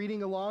have been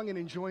reading along and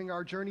enjoying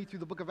our journey through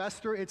the book of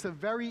Esther. It's a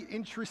very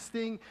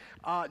interesting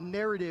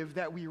narrative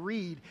that we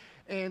read,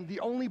 and the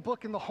only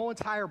book in the whole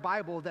entire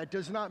Bible that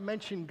does not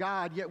mention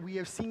God, yet we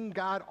have seen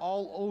God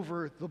all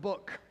over the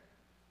book.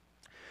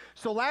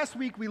 So last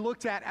week we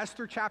looked at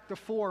Esther chapter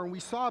 4, and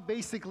we saw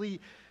basically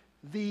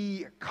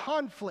the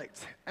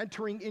conflict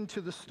entering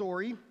into the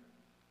story.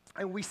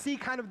 And we see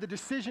kind of the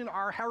decision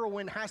our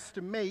heroine has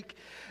to make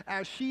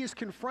as she is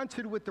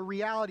confronted with the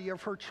reality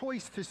of her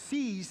choice to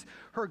seize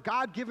her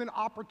God-given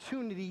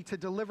opportunity to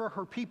deliver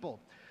her people.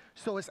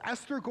 So is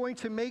Esther going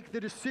to make the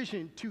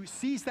decision to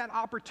seize that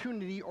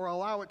opportunity or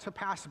allow it to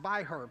pass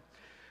by her?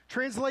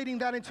 Translating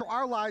that into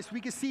our lives,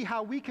 we can see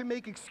how we can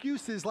make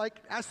excuses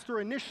like Esther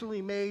initially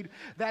made,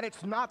 that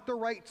it's not the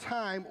right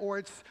time,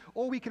 or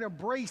we can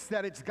embrace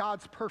that it's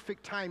God's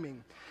perfect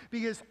timing.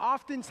 Because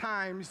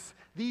oftentimes,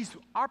 these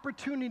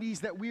opportunities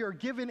that we are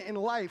given in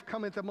life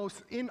come at the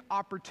most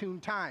inopportune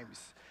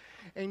times.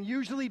 And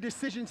usually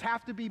decisions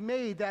have to be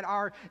made that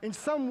are in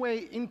some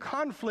way in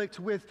conflict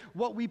with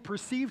what we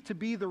perceive to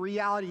be the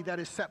reality that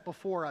is set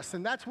before us.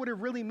 And that's what it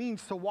really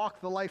means to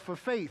walk the life of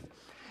faith.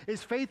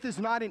 Faith is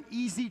not an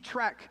easy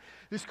trek.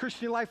 This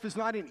Christian life is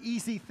not an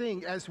easy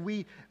thing as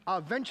we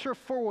venture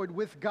forward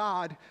with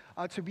God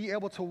to be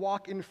able to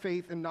walk in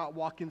faith and not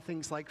walk in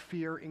things like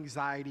fear,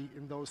 anxiety,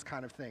 and those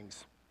kind of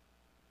things.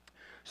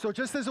 So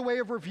just as a way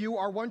of review,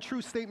 our one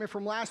true statement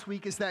from last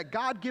week is that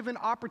God-given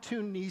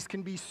opportunities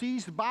can be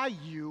seized by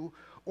you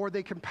or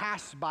they can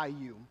pass by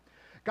you.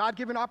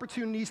 God-given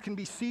opportunities can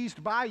be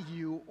seized by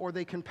you or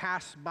they can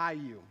pass by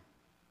you.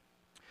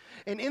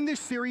 And in this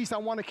series, I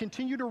want to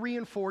continue to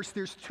reinforce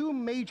there's two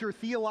major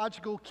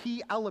theological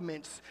key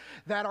elements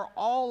that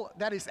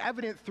is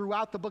evident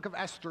throughout the book of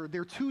Esther.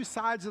 They're two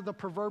sides of the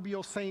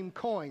proverbial same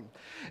coin.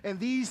 And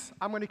these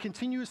I'm going to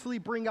continuously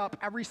bring up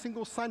every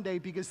single Sunday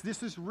because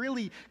this is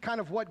really kind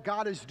of what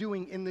God is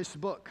doing in this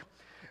book.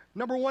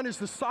 Number one is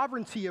the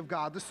sovereignty of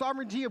God. The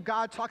sovereignty of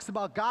God talks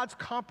about God's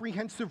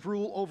comprehensive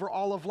rule over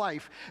all of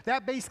life.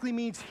 That basically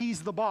means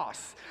he's the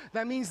boss.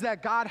 That means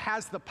that God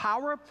has the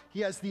power, he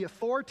has the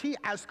authority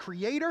as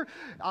creator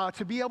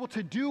to be able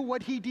to do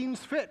what he deems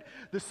fit.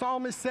 The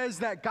psalmist says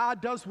that God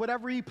does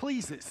whatever he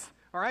pleases.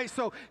 All right,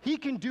 so he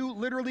can do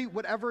literally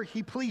whatever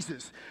he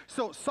pleases.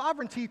 So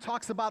sovereignty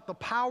talks about the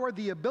power,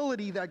 the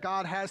ability that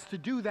God has to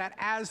do that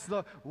as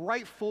the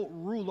rightful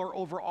ruler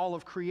over all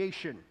of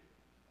creation.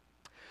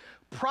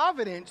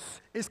 Providence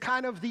is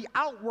kind of the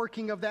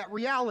outworking of that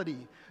reality.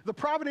 The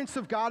providence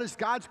of God is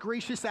God's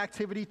gracious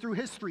activity through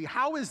history.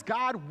 How is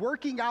God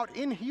working out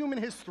in human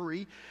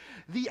history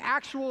the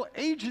actual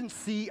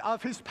agency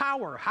of his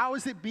power? How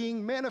is it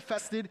being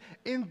manifested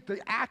in the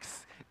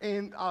acts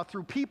and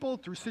through people,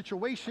 through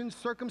situations,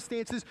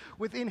 circumstances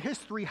within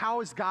history?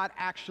 How is God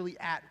actually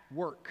at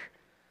work?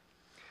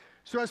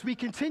 So as we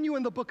continue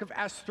in the book of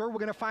Esther, we're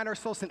going to find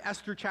ourselves in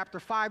Esther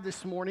chapter 5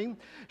 this morning.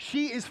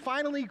 She has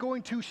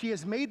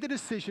made the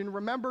decision,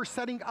 remember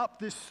setting up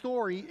this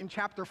story in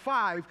chapter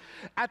 5.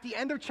 At the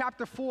end of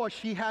chapter 4,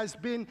 she has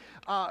been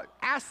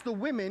asked the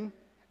women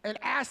and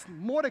asked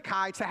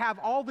Mordecai to have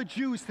all the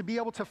Jews to be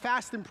able to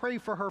fast and pray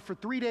for her for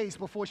 3 days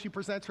before she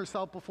presents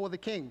herself before the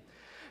king.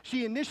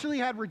 She initially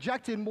had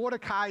rejected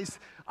Mordecai's,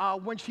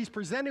 when she's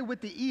presented with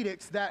the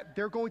edicts that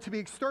they're going to be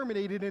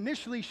exterminated.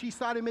 Initially, she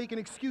started making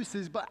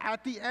excuses, but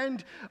at the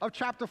end of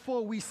chapter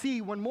 4, we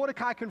see when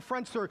Mordecai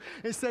confronts her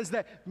and says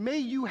that, may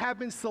you have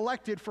been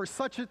selected for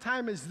such a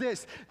time as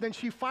this, then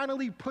she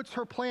finally puts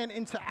her plan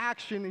into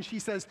action, and she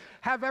says,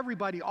 have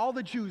everybody, all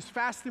the Jews,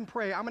 fast and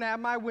pray. I'm going to have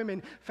my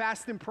women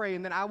fast and pray,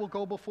 and then I will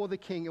go before the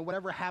king, and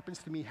whatever happens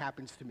to me,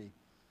 happens to me.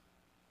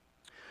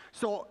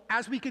 So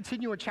as we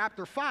continue in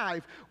chapter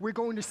 5, we're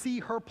going to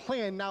see her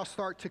plan now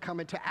start to come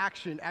into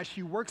action as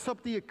she works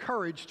up the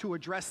courage to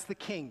address the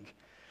king.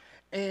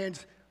 And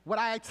what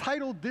I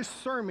titled this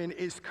sermon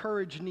is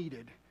Courage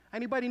Needed.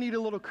 Anybody need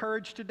a little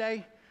courage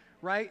today,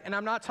 right? And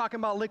I'm not talking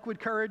about liquid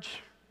courage,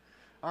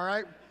 all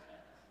right?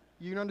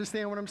 You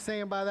understand what I'm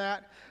saying by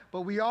that?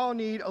 But we all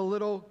need a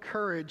little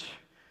courage,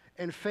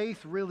 and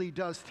faith really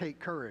does take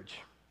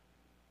courage.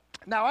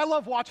 Now, I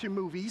love watching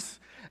movies.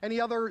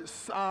 Any other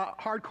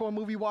hardcore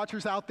movie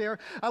watchers out there?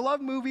 I love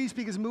movies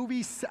because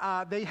movies,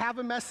 they have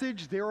a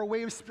message. They're a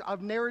way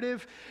of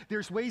narrative.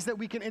 There's ways that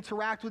we can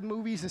interact with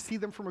movies and see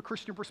them from a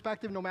Christian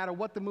perspective, no matter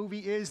what the movie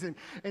is,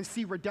 and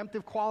see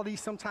redemptive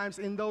qualities sometimes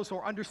in those,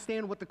 or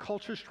understand what the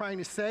culture is trying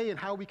to say and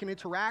how we can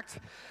interact.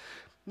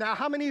 Now,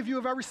 how many of you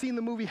have ever seen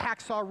the movie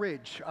Hacksaw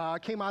Ridge?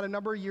 It came out a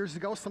number of years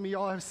ago. Some of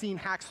y'all have seen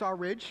Hacksaw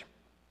Ridge.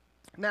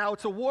 Now,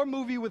 it's a war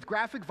movie with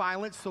graphic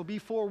violence, so be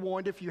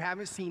forewarned if you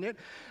haven't seen it.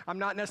 I'm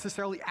not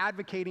necessarily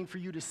advocating for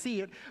you to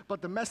see it,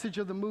 but the message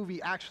of the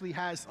movie actually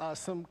has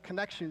some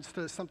connections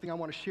to something I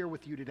want to share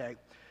with you today.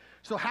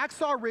 So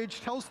Hacksaw Ridge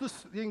tells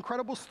the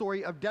incredible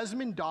story of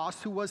Desmond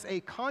Doss, who was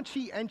a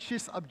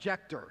conscientious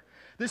objector.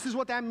 This is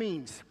what that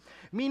means,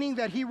 meaning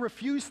that he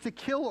refused to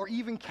kill or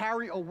even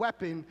carry a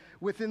weapon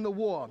within the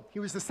war. He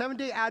was a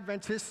Seventh-day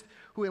Adventist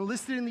who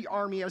enlisted in the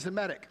Army as a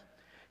medic.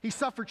 He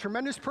suffered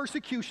tremendous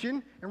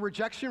persecution and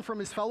rejection from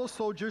his fellow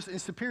soldiers and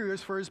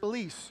superiors for his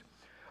beliefs.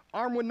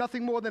 Armed with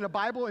nothing more than a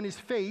Bible and his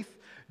faith,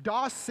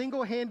 Doss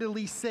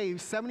single-handedly saved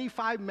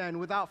 75 men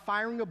without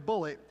firing a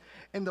bullet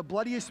in the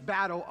bloodiest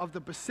battle of the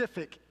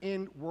Pacific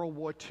in World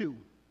War II.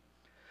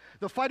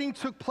 The fighting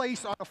took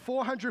place on a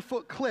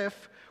 400-foot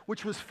cliff,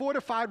 which was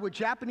fortified with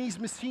Japanese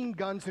machine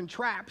guns and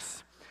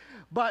traps.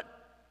 But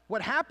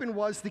what happened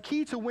was the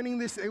key to winning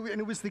this, and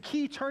it was the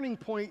key turning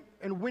point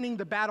in winning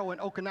the battle in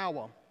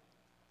Okinawa.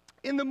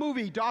 In the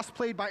movie, Doss,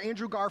 played by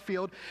Andrew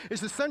Garfield,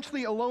 is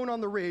essentially alone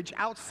on the ridge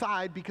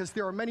outside because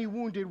there are many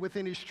wounded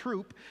within his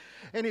troop,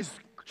 and his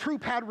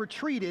troop had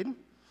retreated.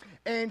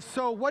 And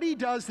so what he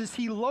does is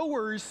he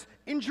lowers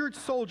injured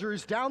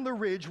soldiers down the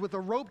ridge with a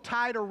rope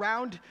tied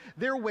around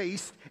their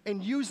waist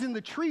and using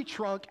the tree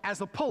trunk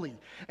as a pulley.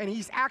 And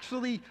he's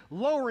actually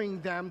lowering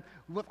them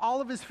with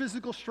all of his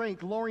physical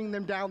strength, lowering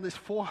them down this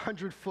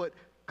 400-foot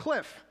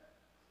cliff.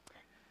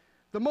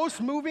 The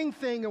most moving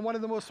thing, and one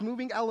of the most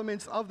moving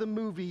elements of the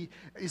movie,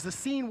 is the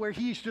scene where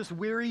he's just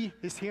weary,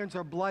 his hands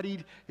are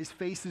bloodied, his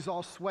face is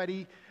all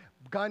sweaty,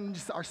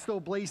 guns are still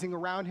blazing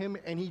around him,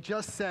 and he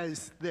just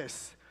says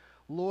this: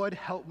 "Lord,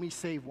 help me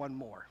save one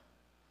more.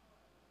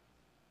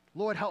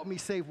 Lord, help me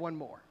save one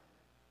more."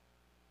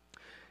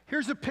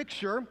 Here's a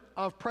picture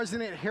of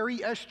President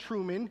Harry S.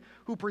 Truman,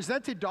 who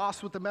presented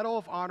Doss with the Medal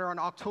of Honor on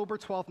October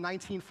 12,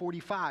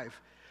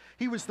 1945.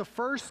 He was the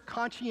first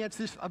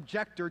conscientious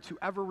objector to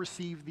ever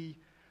receive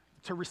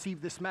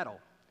this medal.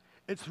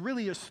 It's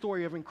really a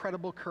story of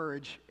incredible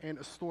courage and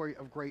a story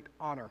of great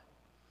honor.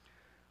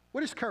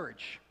 What is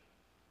courage?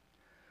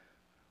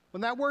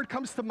 When that word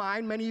comes to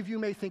mind, many of you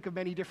may think of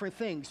many different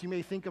things. You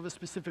may think of a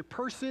specific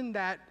person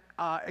that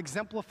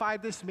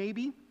exemplified this,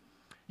 maybe.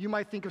 You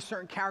might think of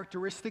certain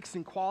characteristics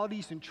and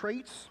qualities and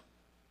traits.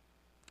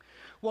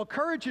 Well,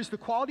 courage is the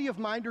quality of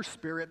mind or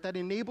spirit that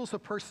enables a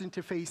person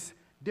to face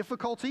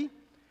difficulty,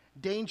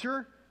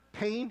 danger,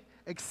 pain,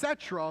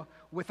 etc.,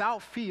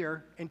 without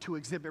fear, and to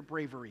exhibit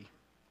bravery.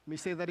 Let me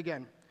say that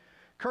again.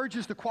 Courage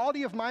is the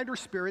quality of mind or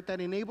spirit that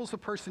enables a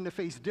person to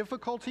face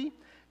difficulty,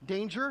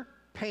 danger,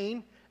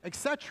 pain,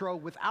 etc.,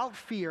 without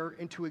fear,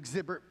 and to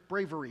exhibit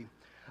bravery.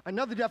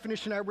 Another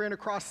definition I ran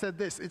across said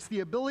this: it's the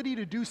ability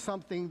to do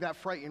something that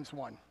frightens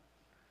one.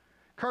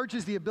 Courage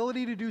is the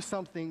ability to do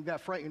something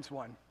that frightens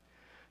one.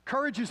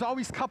 Courage is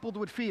always coupled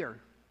with fear.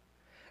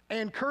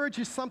 And courage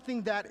is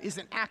something that is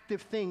an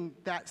active thing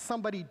that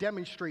somebody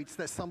demonstrates,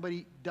 that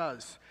somebody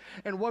does.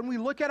 And when we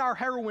look at our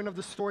heroine of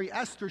the story,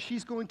 Esther,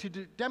 she's going to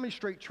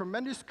demonstrate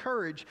tremendous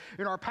courage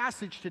in our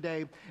passage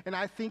today. And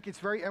I think it's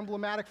very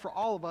emblematic for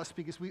all of us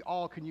because we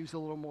all can use a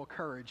little more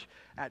courage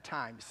at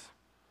times.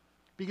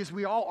 Because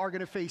we all are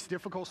going to face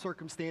difficult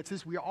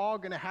circumstances. We are all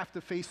going to have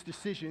to face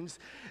decisions,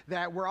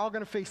 that we're all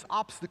going to face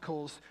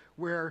obstacles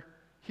where,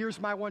 here's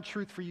my one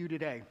truth for you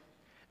today,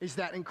 is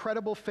that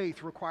incredible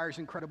faith requires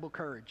incredible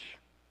courage.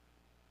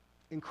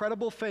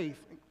 Incredible faith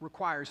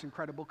requires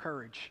incredible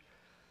courage.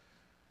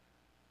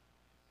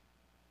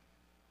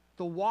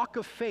 The walk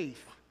of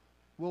faith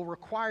will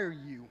require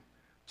you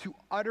to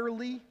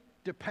utterly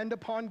depend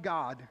upon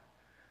God,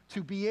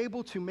 to be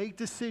able to make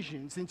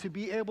decisions and to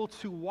be able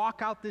to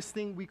walk out this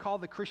thing we call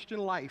the Christian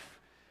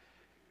life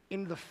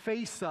in the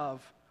face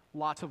of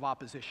lots of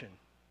opposition.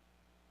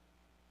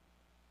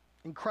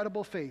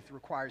 Incredible faith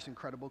requires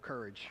incredible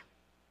courage.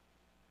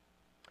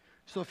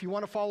 So if you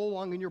want to follow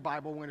along in your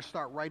Bible, we're going to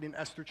start right in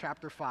Esther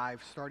chapter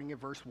 5, starting at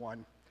verse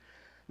 1.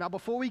 Now,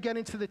 before we get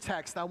into the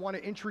text, I want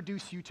to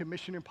introduce you to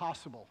Mission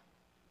Impossible.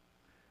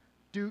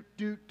 You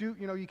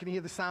know, you can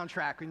hear the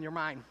soundtrack in your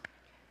mind.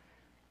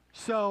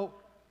 So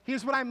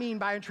here's what I mean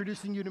by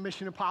introducing you to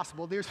Mission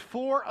Impossible. There's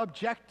 4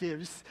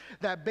 objectives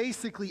that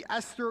basically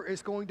Esther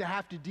is going to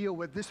have to deal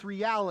with, this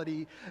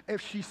reality, if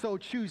she so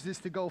chooses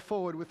to go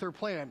forward with her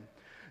plan.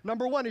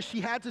 Number 1 is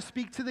she had to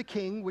speak to the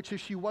king, which if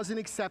she wasn't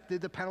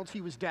accepted, the penalty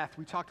was death.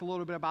 We talked a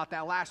little bit about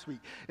that last week.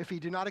 If he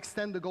did not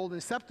extend the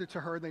golden scepter to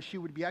her, then she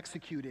would be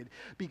executed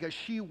because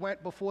she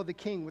went before the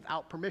king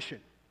without permission.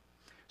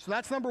 So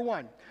that's number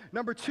 1.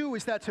 Number 2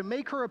 is that to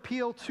make her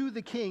appeal to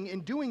the king,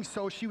 in doing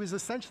so, she was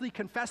essentially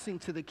confessing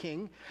to the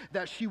king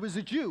that she was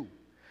a Jew,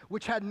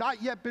 which had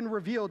not yet been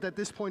revealed at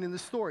this point in the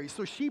story.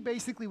 So she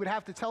basically would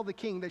have to tell the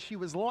king that she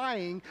was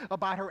lying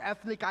about her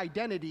ethnic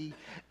identity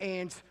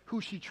and who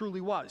she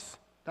truly was.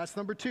 That's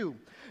number 2.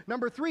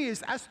 Number 3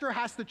 is Esther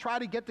has to try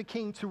to get the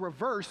king to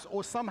reverse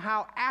or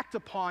somehow act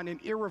upon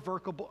an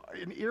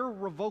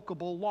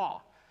irrevocable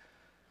law.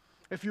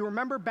 If you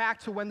remember back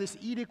to when this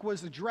edict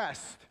was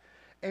addressed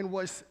and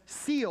was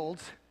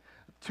sealed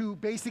to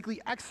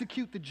basically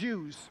execute the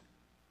Jews,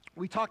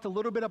 we talked a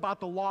little bit about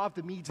the law of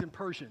the Medes and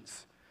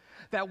Persians.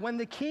 That when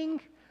the king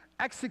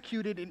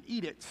executed an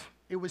edict,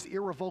 it was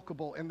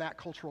irrevocable in that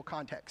cultural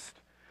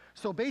context.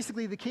 So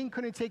basically, the king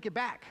couldn't take it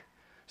back.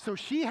 So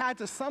she had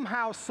to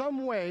somehow,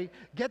 some way,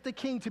 get the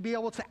king to be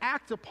able to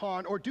act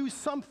upon or do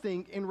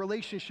something in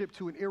relationship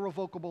to an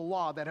irrevocable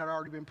law that had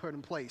already been put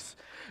in place.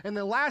 And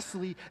then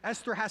lastly,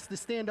 Esther has to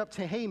stand up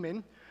to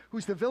Haman,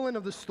 who's the villain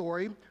of the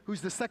story,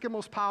 who's the second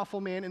most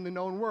powerful man in the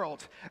known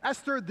world.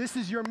 Esther, this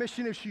is your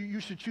mission if you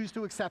should choose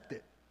to accept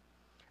it.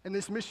 And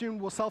this mission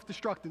will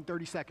self-destruct in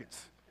 30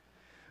 seconds.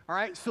 All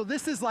right, so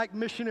this is like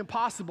mission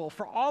impossible.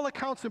 For all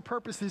accounts and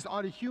purposes,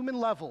 on a human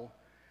level,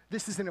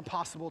 this is an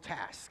impossible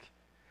task.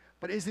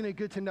 But isn't it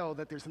good to know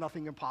that there's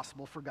nothing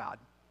impossible for God?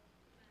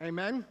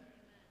 Amen?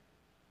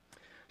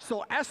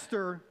 So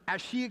Esther,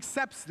 as she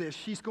accepts this,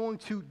 she's going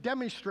to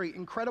demonstrate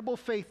incredible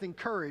faith and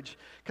courage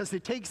because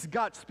it takes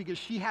guts because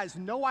she has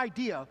no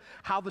idea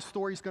how the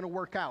story's going to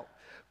work out.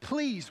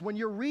 Please, when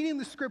you're reading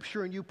the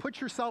scripture and you put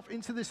yourself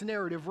into this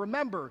narrative,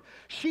 remember,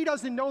 she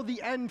doesn't know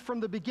the end from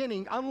the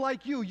beginning.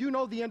 Unlike you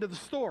know the end of the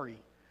story.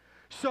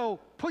 So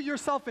put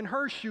yourself in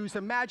her shoes,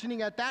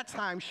 imagining at that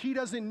time she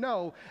doesn't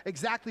know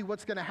exactly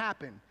what's going to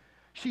happen.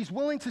 She's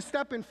willing to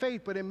step in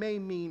faith, but it may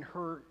mean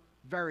her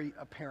very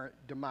apparent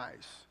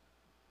demise.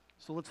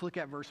 So let's look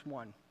at verse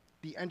 1,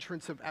 the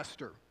entrance of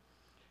Esther.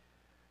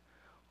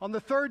 On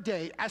the 3rd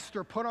day,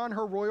 Esther put on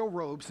her royal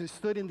robes and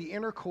stood in the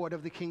inner court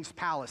of the king's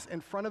palace,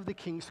 in front of the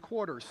king's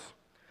quarters,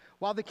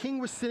 while the king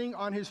was sitting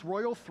on his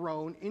royal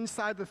throne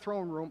inside the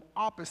throne room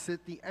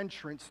opposite the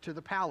entrance to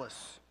the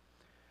palace.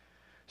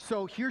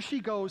 So here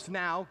she goes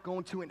now,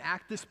 going to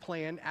enact this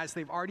plan as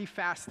they've already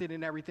fasted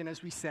and everything,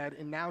 as we said,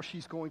 and now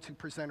she's going to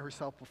present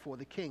herself before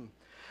the king.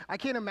 I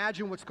can't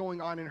imagine what's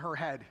going on in her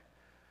head.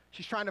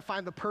 She's trying to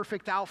find the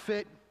perfect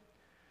outfit.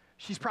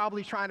 She's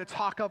probably trying to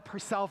talk up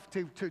herself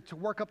to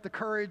work up the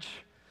courage.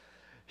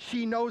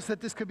 She knows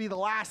that this could be the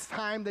last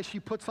time that she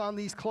puts on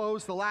these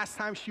clothes, the last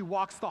time she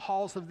walks the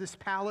halls of this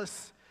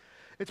palace.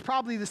 It's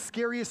probably the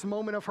scariest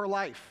moment of her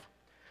life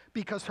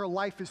because her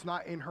life is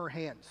not in her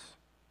hands.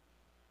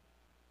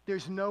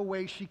 There's no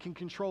way she can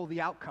control the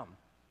outcome.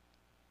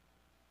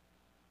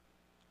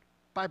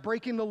 By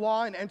breaking the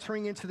law and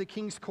entering into the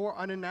king's court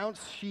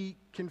unannounced, she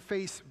can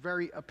face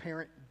very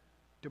apparent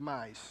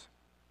demise.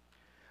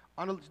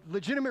 On a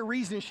legitimate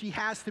reason, she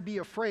has to be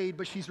afraid,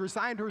 but she's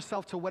resigned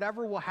herself to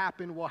whatever will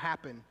happen, will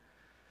happen.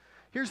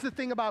 Here's the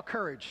thing about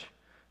courage.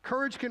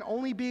 Courage can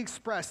only be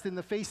expressed in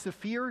the face of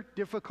fear,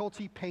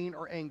 difficulty, pain,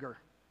 or anger.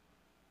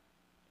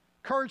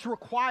 Courage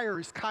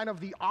requires kind of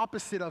the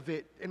opposite of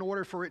it in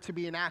order for it to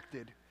be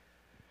enacted.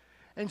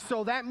 And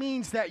so that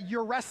means that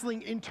you're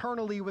wrestling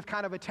internally with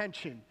kind of a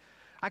tension.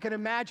 I can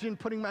imagine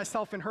putting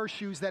myself in her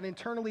shoes that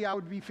internally I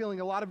would be feeling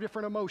a lot of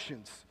different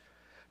emotions.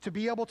 To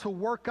be able to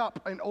work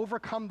up and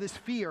overcome this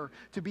fear,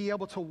 to be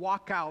able to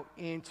walk out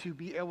and to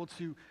be able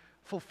to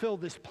fulfill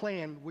this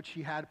plan which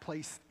she had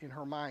placed in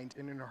her mind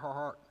and in her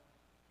heart.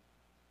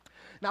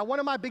 Now, one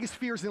of my biggest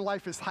fears in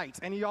life is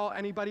heights.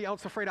 Anybody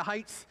else afraid of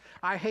heights?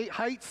 I hate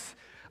heights.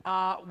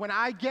 When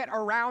I get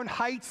around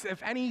heights,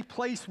 if any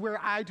place where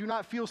I do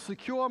not feel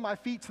secure, my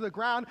feet to the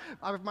ground,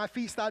 my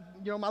feet start,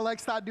 my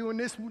legs start doing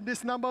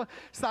this number,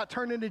 start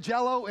turning to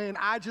jello, and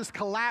I just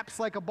collapse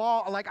like a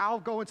ball, like I'll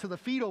go into the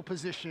fetal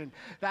position.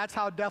 That's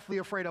how deathly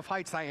afraid of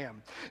heights I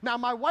am. Now,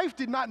 my wife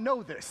did not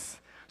know this.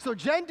 So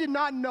Jen did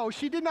not know.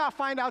 She did not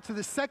find out to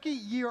the 2nd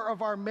year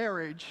of our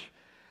marriage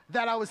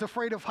that I was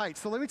afraid of heights.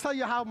 So let me tell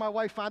you how my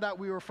wife found out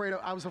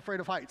I was afraid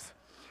of heights.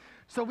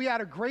 So we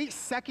had a great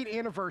 2nd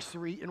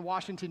anniversary in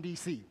Washington,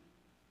 D.C.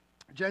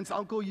 Jen's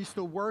uncle used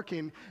to work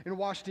in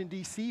Washington,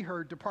 D.C.,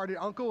 her departed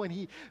uncle, and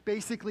he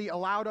basically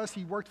allowed us,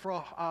 he worked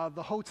for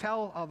the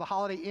hotel, the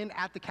Holiday Inn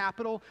at the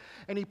Capitol,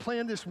 and he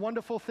planned this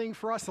wonderful thing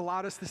for us,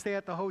 allowed us to stay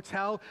at the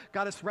hotel,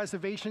 got us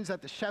reservations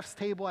at the chef's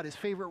table at his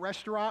favorite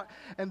restaurant,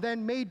 and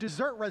then made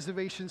dessert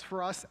reservations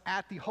for us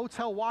at the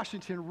Hotel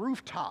Washington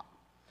rooftop.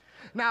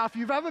 Now, if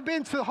you've ever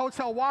been to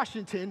Hotel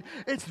Washington,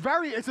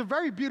 it's a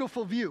very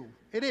beautiful view.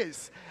 It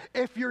is.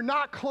 If you're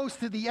not close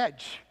to the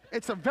edge,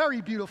 it's a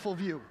very beautiful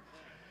view.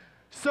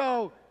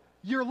 So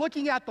you're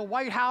looking at the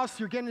White House,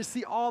 you're getting to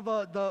see all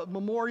the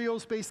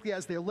memorials basically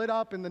as they're lit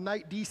up in the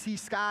night DC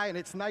sky, and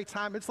it's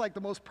nighttime. It's like the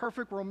most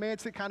perfect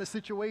romantic kind of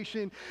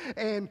situation.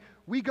 And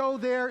we go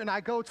there, and I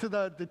go to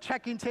the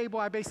check-in table.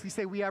 I basically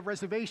say, we have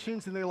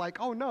reservations, and they're like,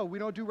 oh, no, we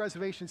don't do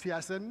reservations here.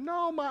 I said,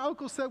 no, my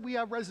uncle said we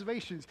have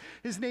reservations.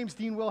 His name's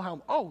Dean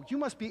Wilhelm. Oh, you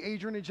must be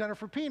Adrian and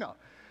Jennifer Pina.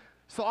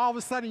 So all of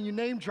a sudden, you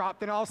name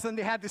dropped, and all of a sudden,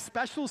 they had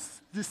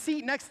the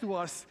seat next to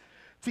us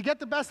to get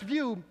the best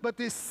view, but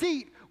this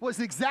seat was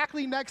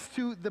exactly next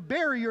to the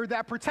barrier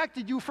that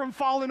protected you from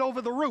falling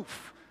over the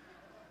roof.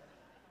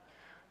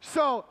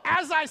 So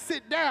as I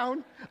sit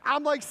down,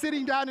 I'm like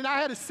sitting down, and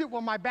I had to sit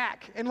on my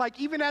back. And like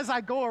even as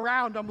I go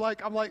around, I'm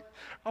like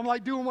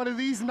doing one of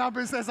these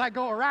numbers as I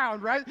go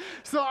around, right?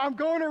 So I'm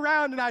going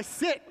around and I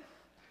sit,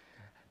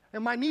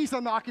 and my knees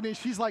are knocking, and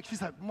she's like,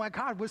 oh my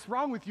God, what's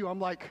wrong with you? I'm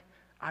like,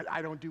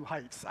 I don't do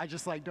heights. I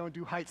just like don't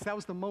do heights. That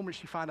was the moment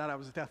she found out I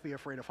was deathly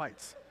afraid of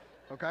heights.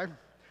 Okay?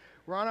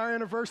 We're on our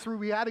anniversary.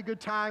 We had a good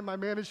time. I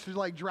managed to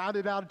like drown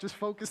it out, just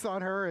focus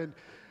on her, and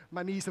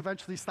my knees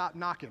eventually stopped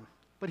knocking.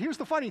 But here's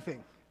the funny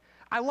thing.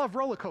 I love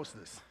roller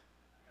coasters.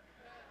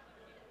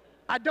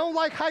 I don't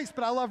like heights,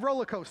 but I love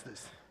roller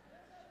coasters.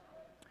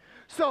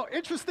 So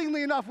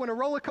interestingly enough, when a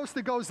roller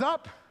coaster goes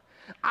up,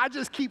 I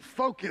just keep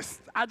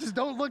focused. I just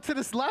don't look to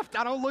the left.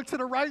 I don't look to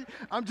the right.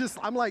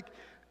 I'm like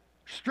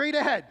straight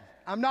ahead.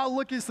 I'm not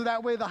looking so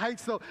that way the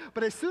heights.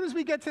 But as soon as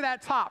we get to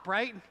that top,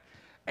 right,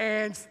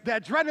 and the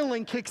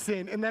adrenaline kicks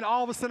in, and then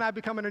all of a sudden I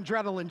become an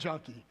adrenaline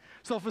junkie.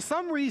 So for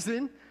some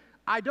reason,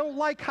 I don't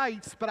like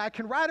heights, but I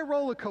can ride a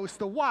roller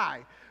coaster.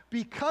 Why?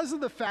 Because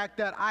of the fact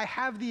that I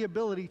have the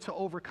ability to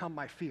overcome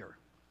my fear.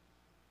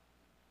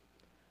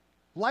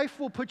 Life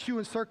will put you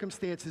in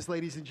circumstances,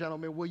 ladies and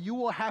gentlemen, where you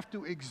will have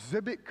to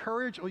exhibit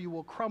courage or you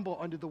will crumble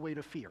under the weight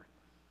of fear.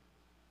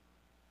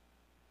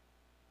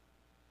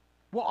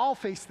 We'll all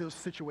face those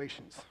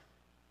situations.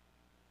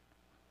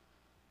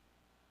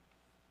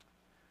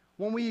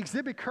 When we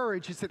exhibit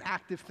courage, it's an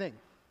active thing.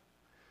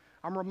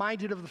 I'm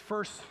reminded of the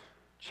first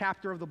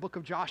chapter of the book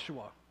of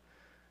Joshua.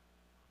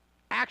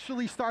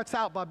 Actually starts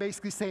out by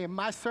basically saying,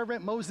 my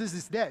servant Moses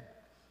is dead.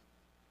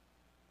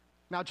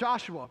 Now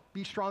Joshua,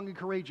 be strong and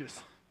courageous.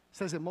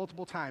 Says it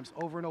multiple times,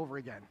 over and over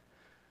again.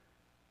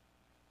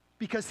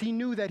 Because he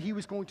knew that he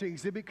was going to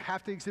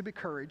have to exhibit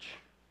courage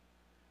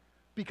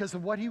because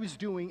of what he was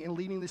doing in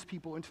leading this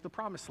people into the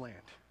promised land.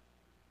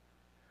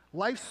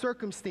 Life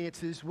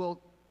circumstances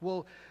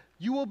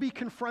you will be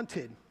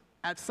confronted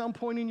at some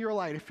point in your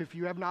life, if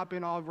you have not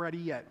been already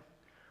yet,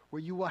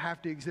 where you will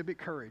have to exhibit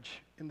courage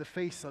in the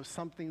face of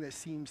something that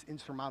seems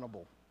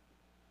insurmountable.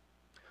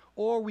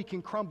 Or we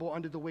can crumble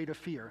under the weight of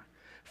fear.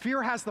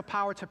 Fear has the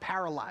power to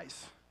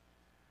paralyze.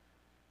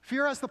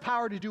 Fear has the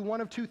power to do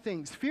one of two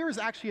things. Fear is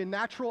actually a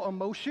natural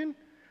emotion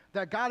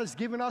that God has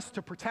given us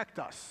to protect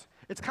us.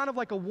 It's kind of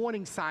like a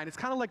warning sign. It's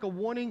kind of like a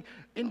warning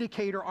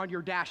indicator on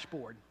your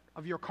dashboard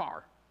of your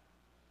car.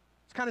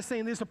 It's kind of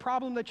saying there's a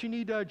problem that you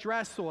need to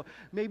address or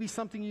maybe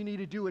something you need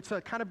to do. It's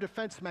a kind of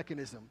defense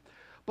mechanism.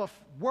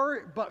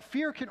 But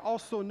fear can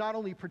also not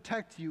only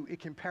protect you, it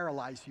can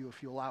paralyze you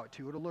if you allow it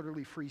to. It'll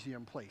literally freeze you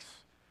in place.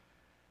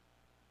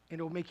 And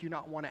it'll make you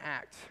not want to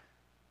act.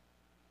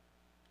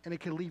 And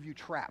it can leave you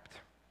trapped.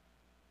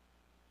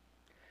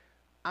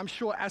 I'm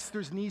sure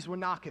Esther's knees were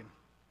knocking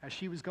as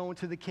she was going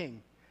to the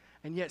king.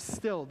 And yet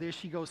still, there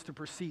she goes to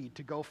proceed,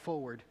 to go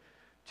forward,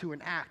 to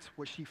enact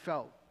what she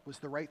felt was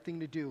the right thing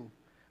to do,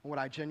 and what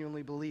I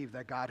genuinely believe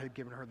that God had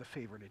given her the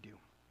favor to do.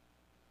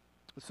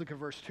 Let's look at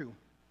verse 2.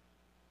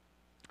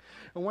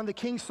 And when the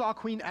king saw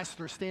Queen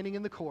Esther standing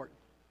in the court,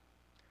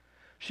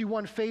 she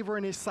won favor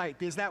in his sight.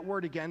 There's that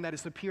word again that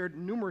has appeared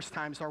numerous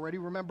times already.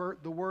 Remember,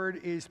 the word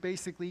is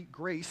basically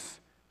grace.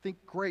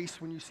 Think grace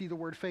when you see the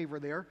word favor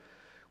there,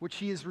 which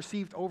she has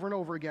received over and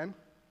over again.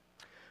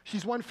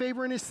 She's won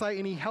favor in his sight,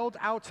 and he held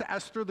out to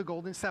Esther the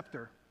golden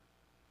scepter.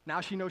 Now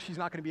she knows she's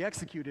not going to be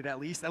executed, at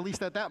least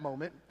at that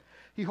moment.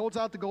 He holds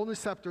out the golden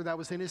scepter that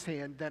was in his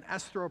hand. Then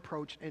Esther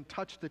approached and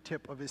touched the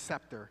tip of his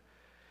scepter.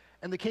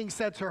 And the king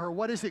said to her,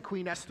 "What is it,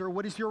 Queen Esther?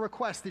 What is your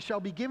request? It shall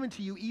be given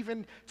to you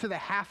even to the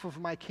half of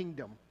my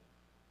kingdom."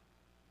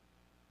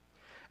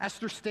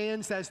 Esther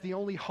stands as the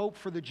only hope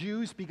for the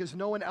Jews because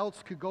no one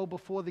else could go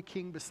before the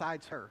king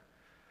besides her.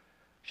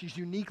 She's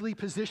uniquely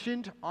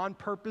positioned on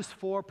purpose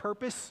for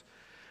purpose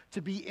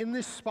to be in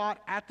this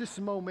spot at this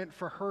moment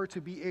for her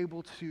to be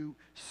able to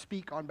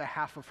speak on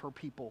behalf of her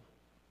people.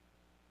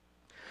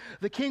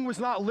 The king was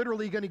not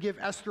literally going to give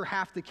Esther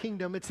half the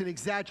kingdom. It's an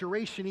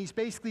exaggeration. He's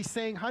basically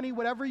saying, honey,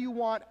 whatever you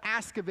want,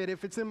 ask of it.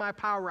 If it's in my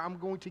power, I'm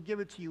going to give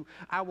it to you.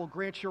 I will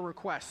grant your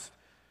request.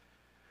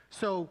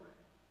 So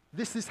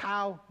this is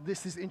how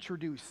this is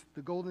introduced.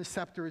 The golden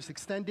scepter is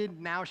extended.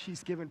 Now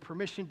she's given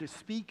permission to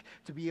speak,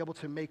 to be able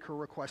to make her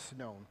requests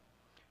known.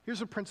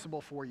 Here's a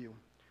principle for you.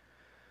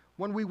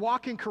 When we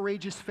walk in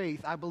courageous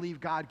faith, I believe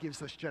God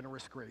gives us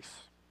generous grace.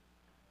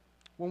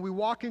 When we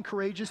walk in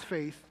courageous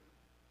faith,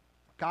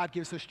 God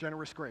gives us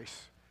generous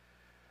grace.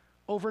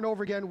 Over and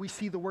over again, we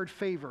see the word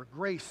favor,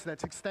 grace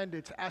that's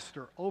extended to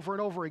Esther over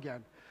and over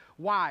again.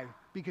 Why?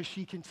 Because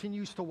she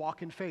continues to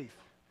walk in faith.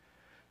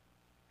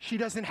 She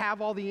doesn't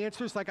have all the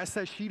answers. Like I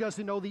said, she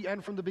doesn't know the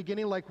end from the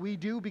beginning like we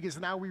do because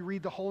now we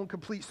read the whole and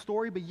complete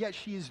story, but yet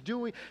she's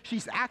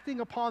acting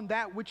upon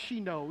that which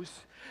she knows,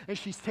 and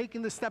she's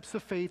taking the steps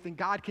of faith, and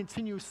God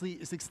continuously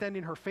is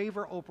extending her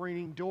favor,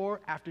 opening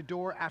door after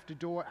door after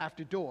door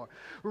after door.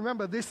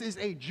 Remember, this is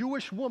a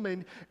Jewish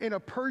woman in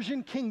a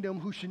Persian kingdom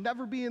who should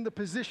never be in the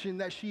position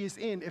that she is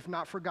in if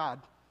not for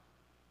God.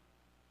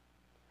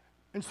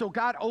 And so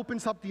God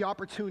opens up the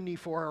opportunity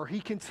for her.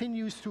 He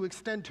continues to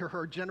extend to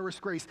her generous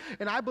grace.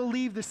 And I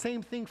believe the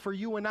same thing for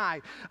you and I.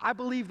 I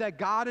believe that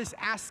God is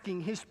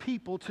asking his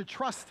people to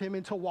trust him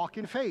and to walk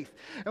in faith.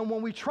 And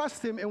when we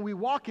trust him and we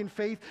walk in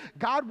faith,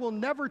 God will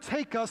never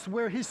take us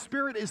where his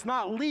Spirit is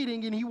not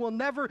leading, and he will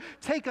never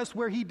take us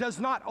where he does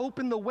not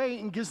open the way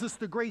and gives us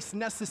the grace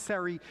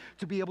necessary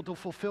to be able to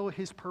fulfill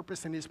his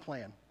purpose and his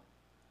plan.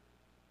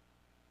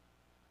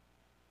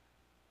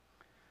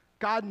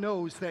 God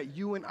knows that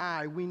you and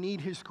I, we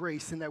need his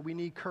grace and that we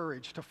need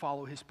courage to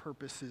follow his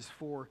purposes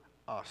for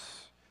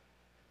us.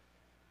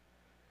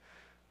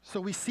 So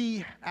we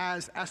see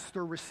as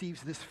Esther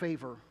receives this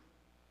favor.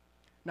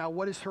 Now,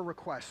 what is her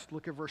request?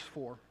 Look at verse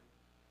 4.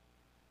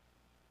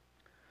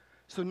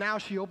 So now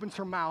she opens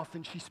her mouth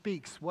and she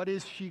speaks. What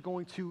is she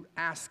going to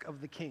ask of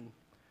the king?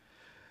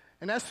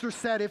 And Esther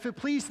said, "If it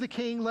please the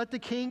king, let the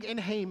king and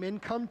Haman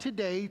come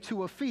today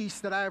to a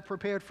feast that I have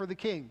prepared for the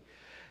king."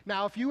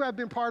 Now, if you have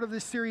been part of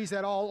this series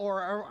at all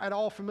or are at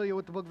all familiar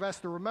with the book of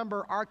Esther,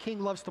 remember, our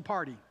king loves to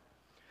party.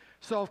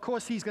 So, of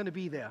course, he's going to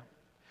be there.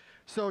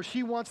 So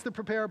she wants to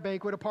prepare a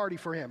banquet, a party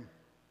for him.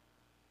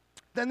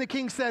 Then the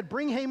king said,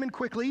 "Bring Haman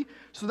quickly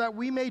so that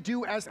we may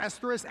do as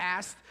Esther has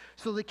asked."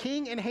 So the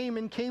king and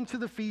Haman came to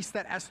the feast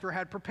that Esther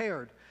had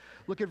prepared.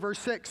 Look at verse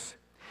 6.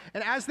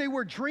 And as they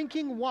were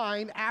drinking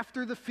wine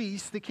after the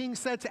feast, the king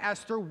said to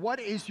Esther, "What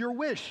is your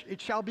wish?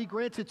 It shall be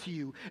granted to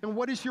you. And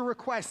what is your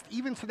request?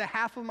 Even to the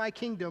half of my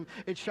kingdom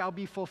it shall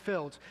be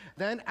fulfilled."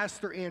 Then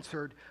Esther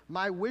answered,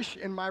 "My wish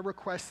and my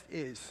request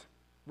is,"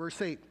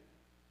 verse 8,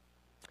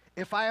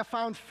 "if I have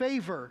found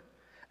favor,"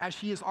 as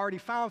she has already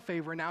found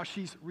favor, now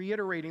she's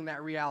reiterating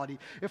that reality.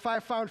 "If I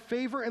have found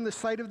favor in the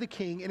sight of the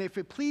king, and if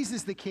it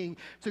pleases the king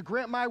to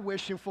grant my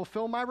wish and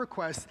fulfill my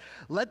request,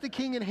 let the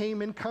king and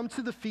Haman come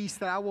to the feast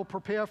that I will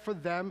prepare for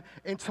them,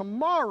 and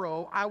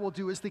tomorrow I will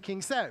do as the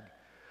king said."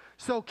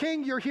 So,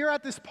 king, you're here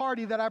at this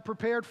party that I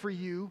prepared for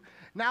you.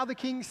 Now the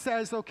king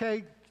says,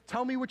 "Okay,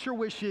 tell me what your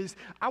wish is.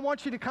 I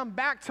want you to come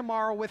back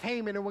tomorrow with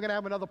Haman, and we're going to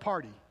have another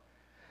party."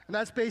 And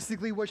that's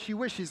basically what she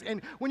wishes.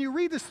 And when you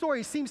read the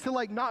story, it seems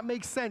to not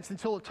make sense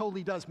until it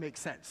totally does make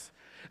sense.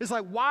 It's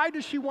like, why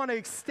does she want to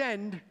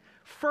extend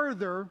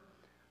further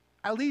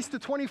at least a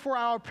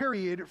 24-hour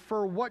period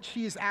for what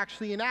she is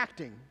actually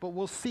enacting? But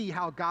we'll see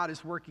how God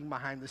is working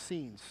behind the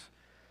scenes.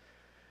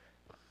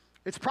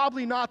 It's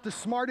probably not the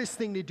smartest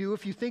thing to do,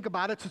 if you think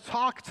about it, to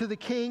talk to the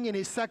king and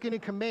his second in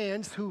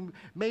command who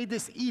made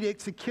this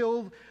edict to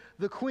kill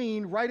the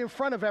queen right in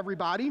front of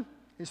everybody.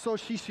 And so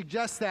she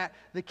suggests that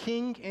the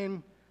king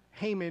and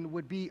Haman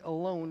would be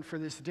alone for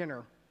this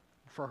dinner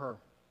for her.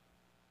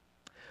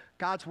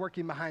 God's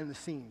working behind the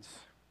scenes.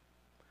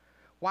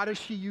 Why does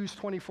she use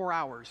 24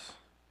 hours?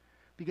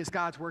 Because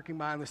God's working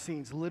behind the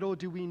scenes. Little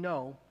do we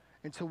know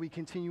until we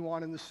continue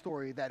on in the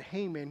story that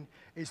Haman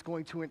is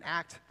going to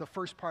enact the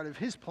first part of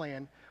his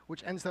plan,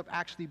 which ends up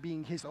actually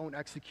being his own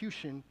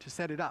execution to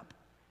set it up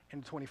in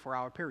a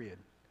 24-hour period.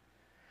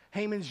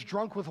 Haman's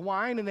drunk with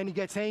wine, and then he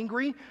gets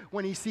angry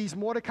when he sees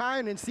Mordecai,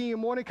 and in seeing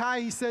Mordecai,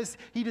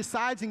 he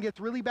decides and gets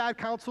really bad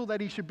counsel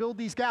that he should build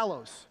these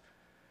gallows.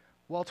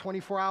 Well,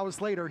 24 hours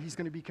later, he's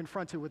going to be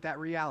confronted with that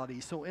reality.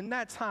 So in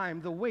that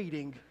time, the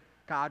waiting,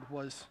 God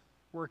was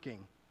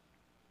working.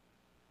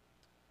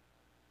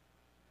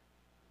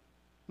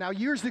 Now,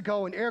 years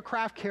ago, an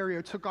aircraft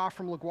carrier took off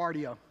from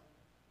LaGuardia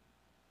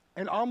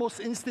and almost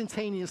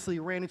instantaneously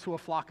ran into a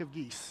flock of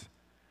geese.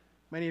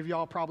 Many of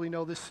y'all probably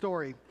know this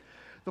story.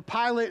 The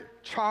pilot,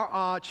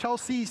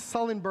 Chelsea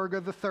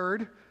Sullenberger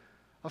III,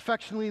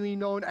 affectionately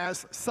known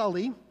as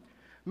Sully,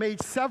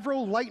 made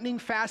several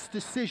lightning-fast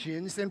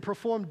decisions and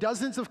performed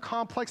dozens of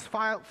complex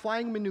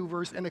flying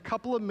maneuvers in a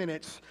couple of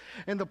minutes,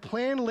 and the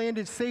plane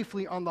landed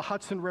safely on the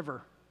Hudson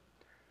River.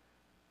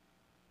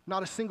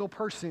 Not a single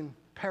person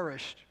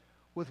perished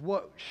with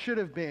what should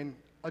have been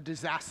a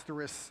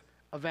disastrous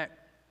event.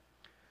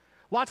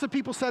 Lots of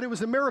people said it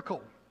was a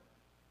miracle.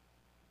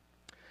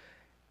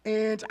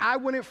 And I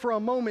wouldn't for a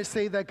moment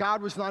say that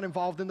God was not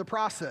involved in the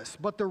process.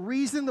 But the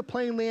reason the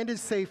plane landed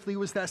safely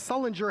was that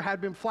Sullinger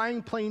had been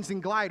flying planes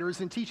and gliders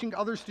and teaching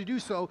others to do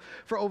so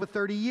for over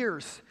 30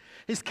 years.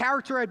 His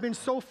character had been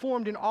so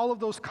formed in all of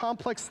those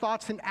complex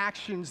thoughts and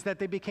actions that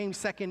they became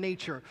second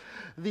nature.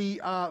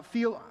 The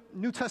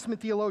New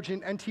Testament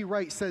theologian N.T.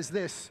 Wright says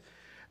this,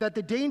 that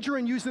the danger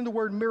in using the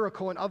word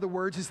miracle, in other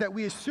words, is that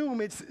we assume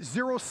it's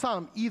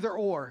zero-sum, either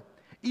or.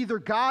 Either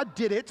God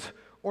did it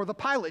or the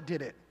pilot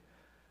did it.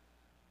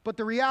 But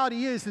the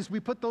reality is we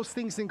put those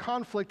things in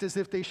conflict as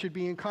if they should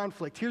be in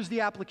conflict. Here's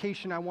the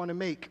application I want to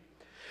make,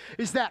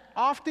 is that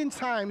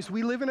oftentimes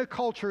we live in a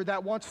culture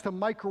that wants to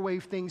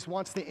microwave things,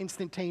 wants to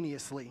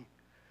instantaneously.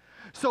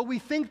 So we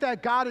think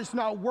that God is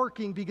not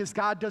working because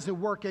God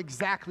doesn't work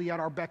exactly at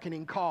our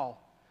beckoning call.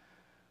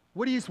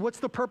 What's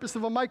the purpose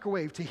of a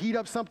microwave? To heat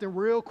up something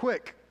real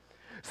quick.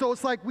 So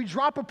it's like we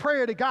drop a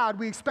prayer to God,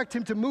 we expect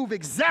him to move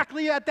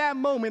exactly at that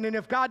moment, and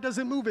if God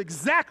doesn't move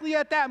exactly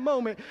at that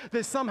moment,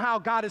 then somehow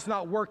God is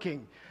not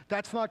working.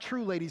 That's not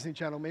true, ladies and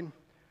gentlemen.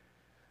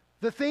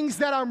 The things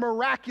that are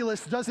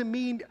miraculous does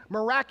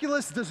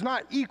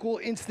not equal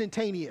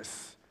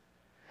instantaneous.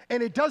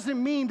 And it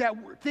doesn't mean that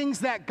things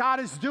that God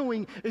is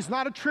doing is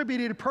not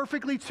attributed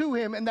perfectly to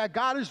him and that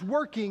God is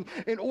working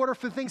in order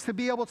for things to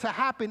be able to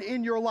happen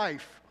in your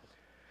life.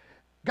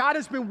 God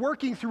has been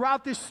working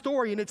throughout this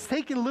story, and it's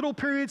taken little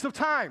periods of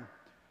time.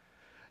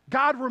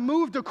 God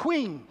removed a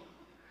queen,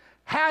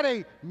 had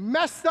a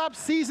messed up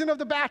season of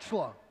The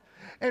Bachelor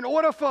in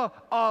order for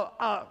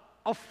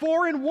a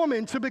foreign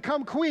woman to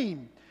become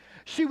queen.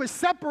 She was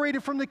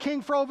separated from the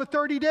king for over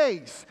 30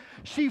 days.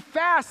 She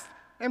fasts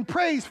and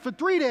prays for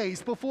 3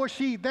 days before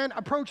she then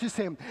approaches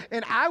him.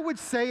 And I would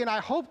say, and I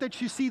hope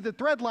that you see the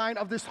thread line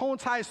of this whole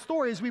entire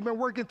story as we've been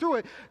working through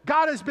it,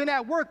 God has been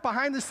at work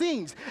behind the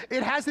scenes.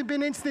 It hasn't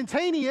been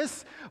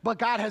instantaneous, but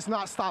God has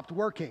not stopped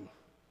working.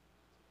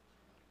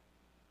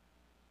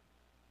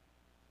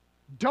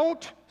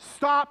 Don't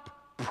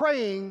stop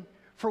praying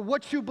for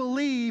what you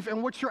believe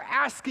and what you're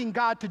asking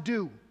God to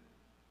do.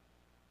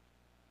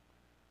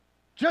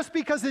 Just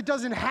because it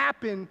doesn't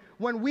happen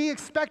when we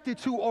expect it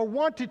to or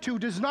want it to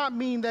does not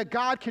mean that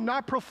God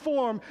cannot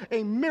perform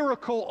a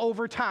miracle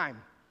over time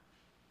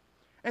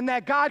and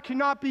that God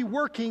cannot be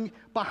working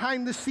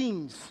behind the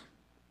scenes.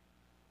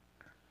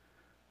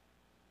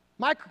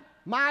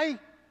 My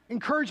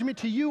encouragement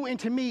to you and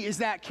to me is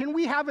that can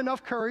we have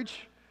enough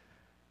courage,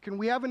 can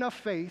we have enough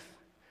faith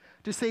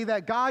to say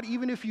that God,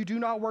 even if you do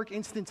not work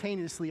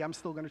instantaneously, I'm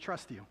still going to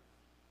trust you?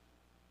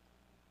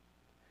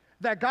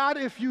 That God,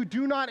 if you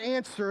do not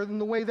answer in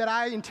the way that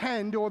I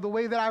intend or the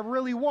way that I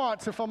really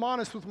want, if I'm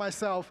honest with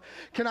myself,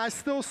 can I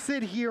still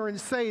sit here and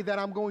say that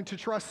I'm going to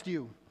trust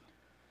you?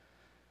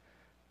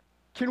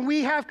 Can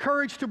we have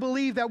courage to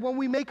believe that when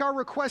we make our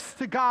requests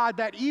to God,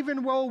 that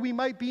even though we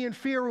might be in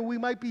fear or we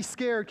might be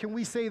scared, can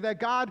we say that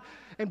God,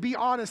 and be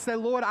honest,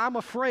 that Lord, I'm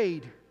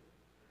afraid.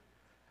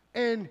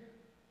 And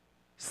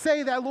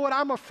say that, Lord,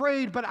 I'm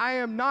afraid, but I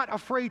am not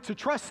afraid to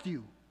trust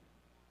you.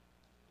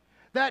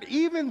 That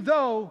even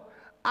though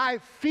I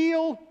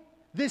feel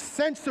this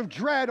sense of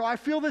dread or I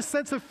feel this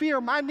sense of fear,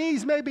 my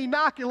knees may be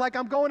knocking like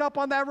I'm going up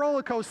on that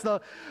roller coaster,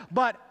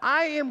 but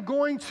I am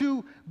going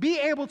to be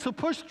able to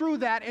push through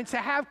that and to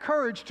have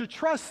courage to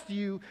trust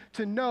you,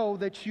 to know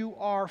that you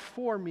are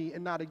for me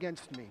and not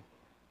against me.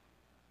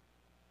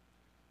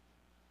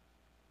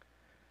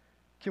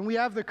 Can we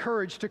have the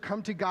courage to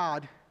come to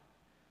God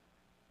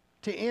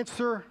to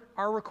answer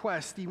our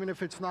request even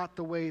if it's not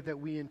the way that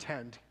we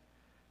intend?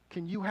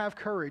 Can you have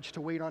courage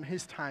to wait on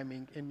his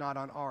timing and not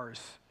on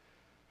ours?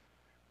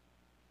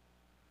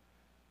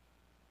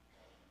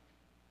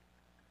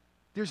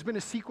 There's been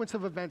a sequence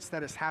of events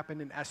that has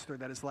happened in Esther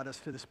that has led us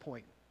to this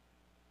point.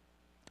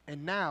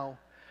 And now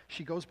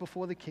she goes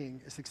before the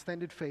king, is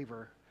extended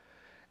favor,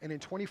 and in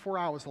 24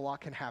 hours a lot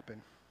can happen.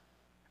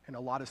 And a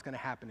lot is going to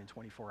happen in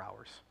 24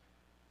 hours.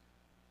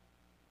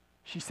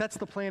 She sets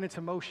the plan into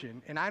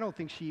motion, and I don't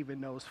think she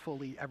even knows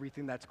fully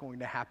everything that's going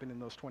to happen in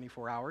those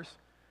 24 hours.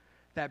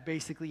 That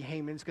basically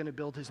Haman's going to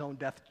build his own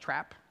death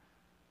trap.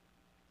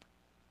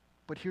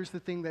 But here's the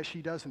thing that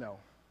she does know.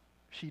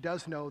 She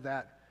does know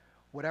that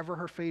whatever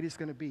her fate is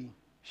going to be,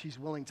 she's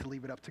willing to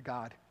leave it up to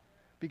God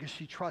because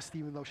she trusts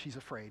even though she's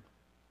afraid.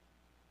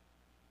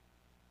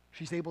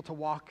 She's able to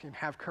walk and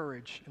have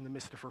courage in the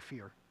midst of her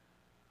fear.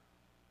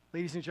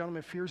 Ladies and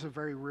gentlemen, fear is a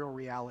very real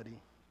reality.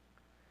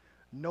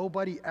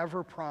 Nobody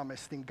ever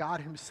promised, and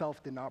God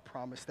himself did not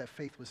promise, that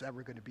faith was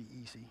ever going to be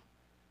easy.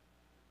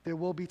 There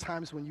will be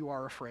times when you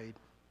are afraid.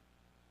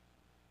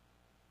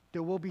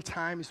 There will be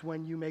times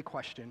when you may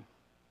question.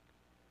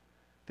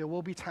 There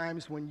will be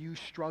times when you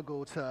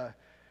struggle to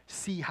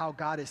see how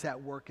God is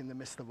at work in the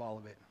midst of all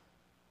of it.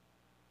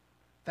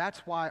 That's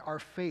why our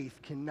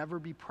faith can never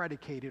be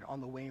predicated on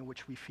the way in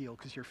which we feel,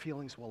 because your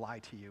feelings will lie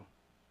to you.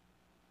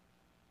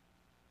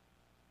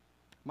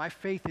 My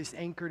faith is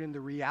anchored in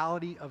the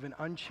reality of an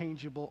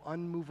unchangeable,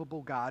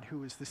 unmovable God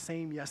who is the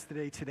same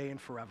yesterday, today,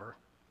 and forever.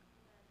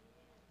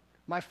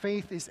 My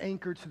faith is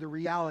anchored to the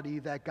reality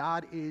that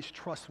God is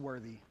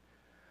trustworthy.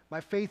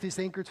 My faith is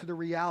anchored to the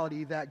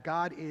reality that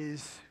God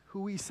is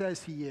who he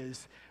says he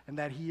is, and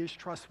that he is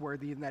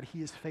trustworthy, and that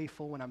he is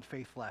faithful when I'm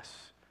faithless.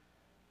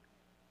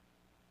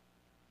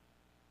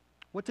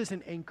 What does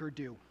an anchor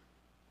do?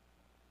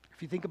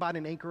 If you think about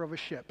an anchor of a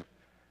ship,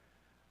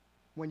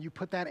 when you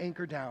put that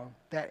anchor down,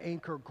 that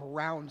anchor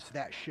grounds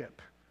that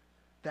ship.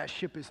 That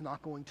ship is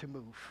not going to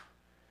move.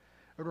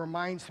 It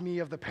reminds me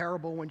of the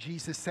parable when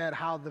Jesus said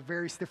how the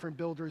various different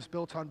builders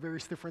built on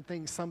various different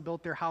things. Some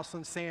built their house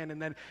on sand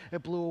and then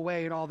it blew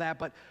away and all that.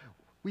 But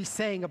we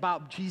sang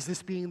about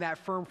Jesus being that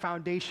firm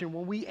foundation.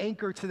 When we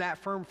anchor to that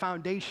firm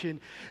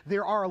foundation,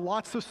 there are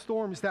lots of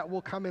storms that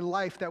will come in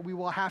life that we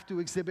will have to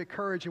exhibit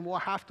courage and we'll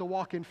have to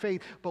walk in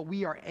faith. But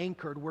we are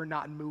anchored. We're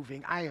not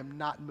moving. I am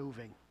not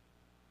moving.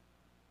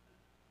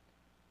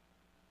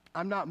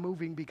 I'm not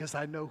moving because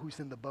I know who's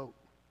in the boat.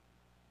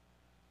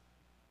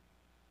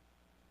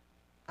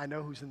 I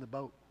know who's in the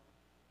boat.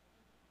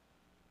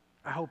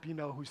 I hope you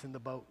know who's in the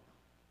boat.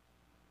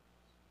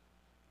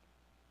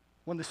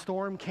 When the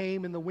storm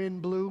came and the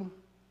wind blew,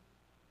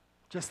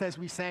 just as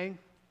we sang,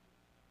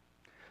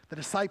 The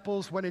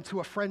disciples went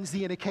into a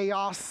frenzy and a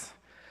chaos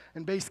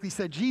and basically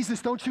said,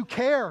 Jesus, don't you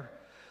care?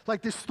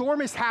 Like, this storm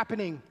is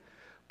happening.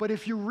 But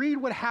if you read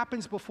what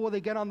happens before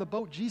they get on the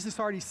boat, Jesus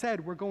already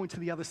said, we're going to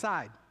the other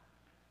side.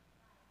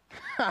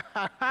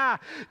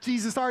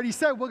 Jesus already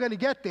said, we're going to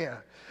get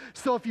there.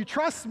 So if you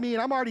trust me,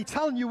 and I'm already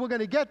telling you we're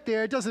going to get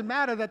there, it doesn't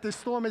matter that this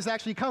storm has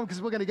actually come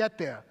because we're going to get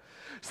there.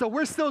 So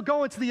we're still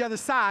going to the other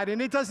side,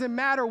 and it doesn't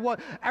matter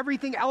what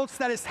everything else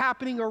that is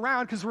happening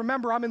around, because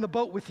remember, I'm in the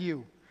boat with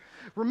you.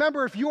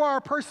 Remember, if you are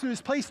a person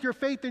who's placed your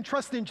faith and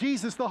trust in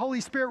Jesus, the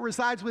Holy Spirit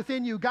resides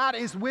within you. God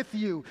is with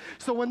you.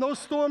 So when those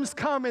storms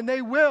come, and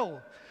they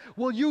will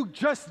you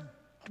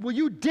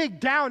dig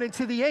down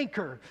into the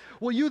anchor?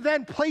 Will you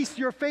then place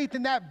your faith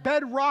in that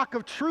bedrock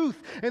of truth,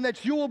 and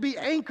that you will be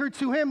anchored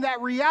to Him, that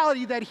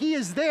reality that He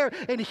is there,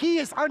 and He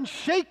is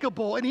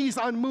unshakable, and He's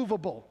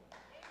unmovable?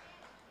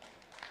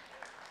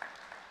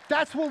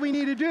 That's what we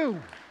need to do.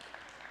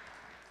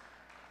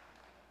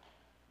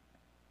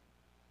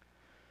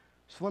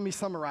 So let me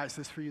summarize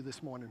this for you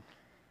this morning.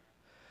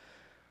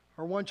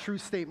 Our one true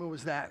statement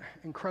was that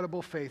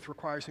incredible faith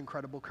requires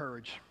incredible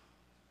courage.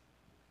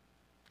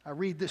 I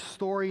read this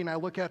story and I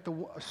look at the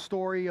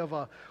story of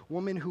a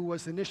woman who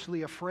was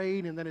initially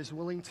afraid and then is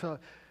willing to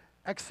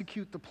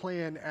execute the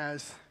plan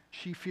as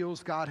she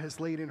feels God has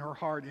laid in her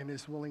heart, and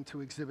is willing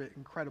to exhibit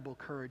incredible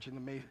courage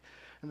in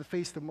the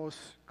face of the most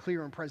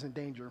clear and present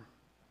danger.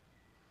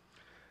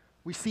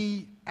 We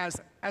see as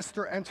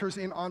Esther enters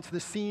in onto the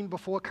scene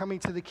before coming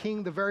to the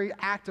king, the very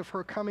act of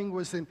her coming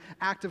was an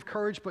act of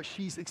courage, but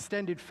she's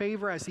extended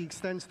favor as he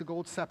extends the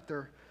gold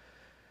scepter.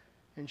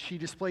 And she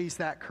displays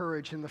that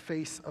courage in the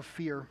face of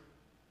fear.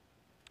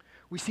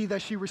 We see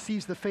that she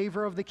receives the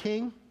favor of the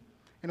king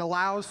and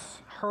allows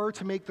her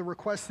to make the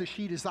request that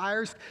she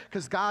desires,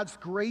 because God's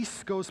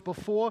grace goes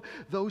before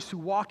those who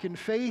walk in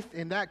faith,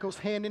 and that goes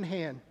hand in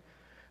hand.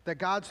 That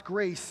God's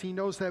grace, He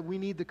knows that we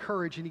need the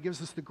courage, and He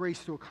gives us the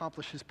grace to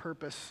accomplish His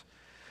purpose.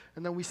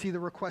 And then we see the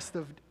request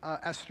of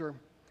Esther.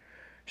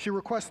 She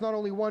requests not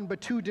only one,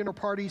 but 2 dinner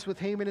parties with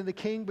Haman and the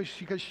king,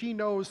 because she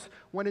knows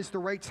when is the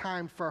right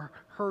time for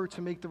her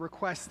to make the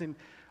request. And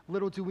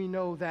little do we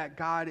know that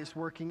God is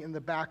working in the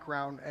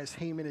background as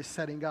Haman is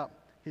setting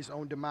up his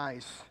own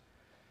demise.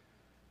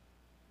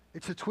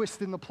 It's a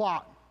twist in the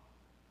plot.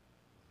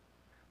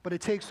 But it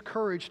takes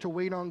courage to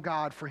wait on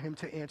God for Him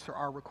to answer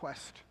our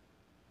request.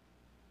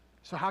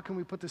 So how can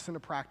we put this into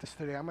practice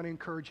today? I'm going to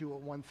encourage you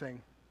with one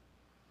thing.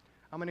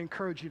 I'm going to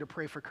encourage you to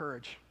pray for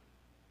courage.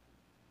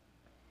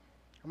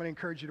 I'm going to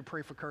encourage you to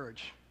pray for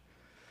courage.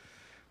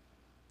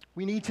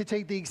 We need to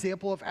take the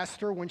example of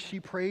Esther when she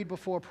prayed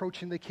before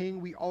approaching the king.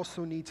 We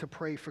also need to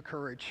pray for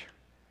courage.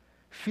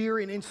 Fear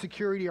and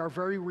insecurity are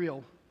very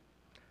real.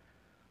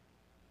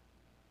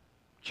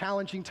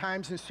 Challenging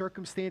times and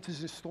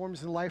circumstances and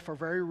storms in life are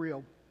very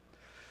real.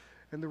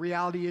 And the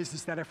reality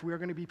is that if we're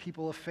going to be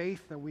people of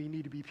faith, then we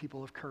need to be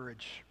people of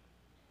courage.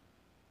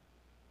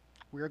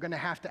 We are going to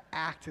have to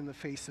act in the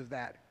face of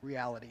that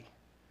reality,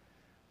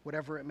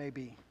 whatever it may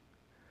be.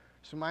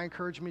 So my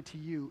encouragement to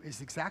you is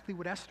exactly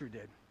what Esther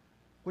did.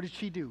 What did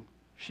she do?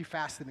 She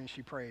fasted and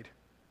she prayed.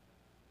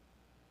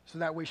 So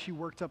that way she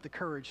worked up the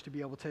courage to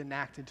be able to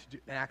enact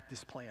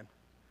this plan.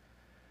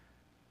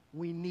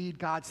 We need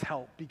God's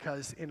help,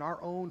 because in our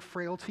own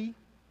frailty,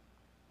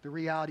 the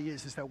reality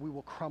is that we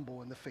will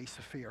crumble in the face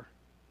of fear.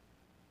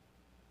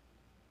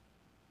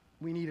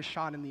 We need a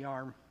shot in the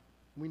arm.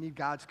 We need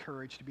God's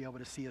courage to be able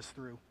to see us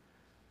through.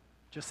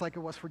 Just like it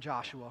was for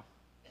Joshua.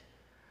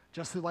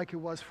 Just like it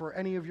was for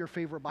any of your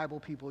favorite Bible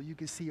people, you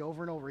can see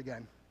over and over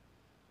again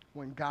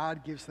when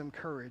God gives them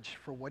courage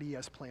for what He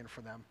has planned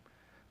for them,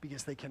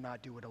 because they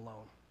cannot do it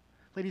alone.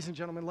 Ladies and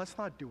gentlemen, let's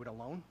not do it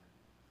alone.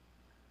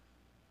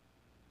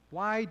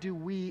 Why do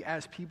we,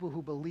 as people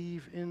who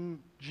believe in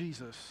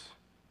Jesus,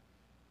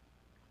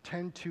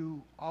 tend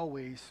to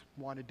always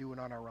want to do it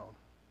on our own?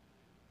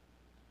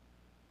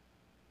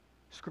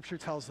 Scripture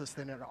tells us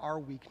that in our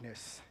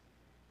weakness,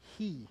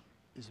 He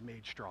is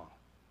made strong.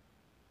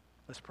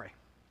 Let's pray.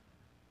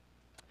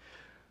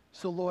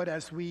 So, Lord,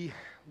 as we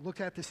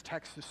look at this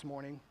text this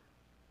morning,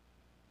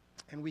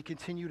 and we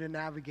continue to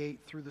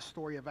navigate through the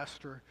story of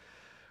Esther,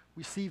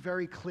 we see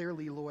very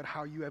clearly, Lord,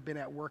 how You have been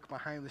at work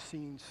behind the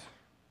scenes.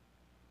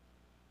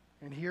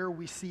 And here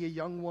we see a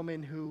young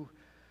woman who,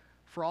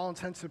 for all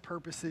intents and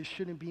purposes,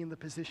 shouldn't be in the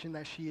position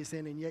that she is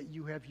in, and yet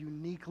You have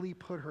uniquely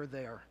put her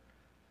there.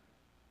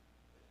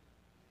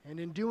 And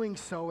in doing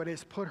so, it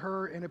has put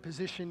her in a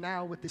position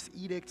now with this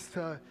edict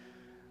to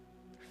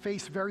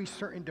face very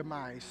certain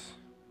demise.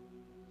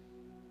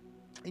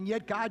 And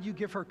yet, God, You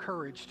give her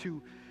courage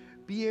to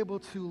be able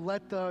to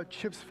let the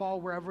chips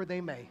fall wherever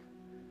they may.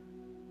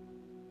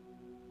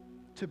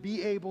 To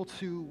be able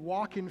to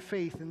walk in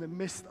faith in the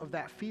midst of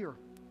that fear.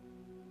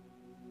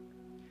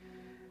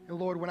 And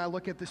Lord, when I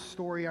look at this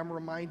story, I'm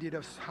reminded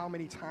of how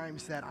many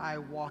times that I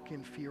walk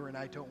in fear and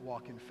I don't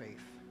walk in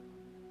faith.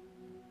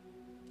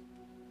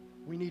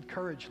 We need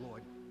courage,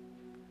 Lord.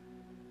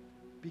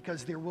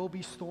 Because there will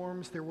be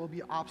storms, there will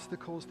be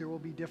obstacles, there will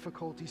be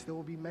difficulties, there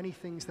will be many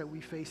things that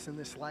we face in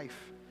this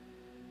life.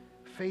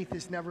 faith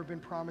has never been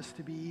promised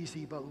to be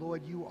easy, but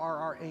Lord, you are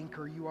our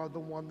anchor. You are the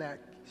one that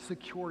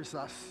secures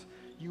us.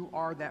 You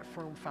are that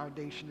firm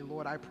foundation. And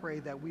Lord, I pray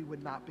that we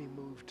would not be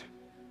moved,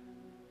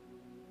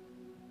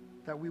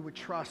 that we would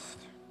trust,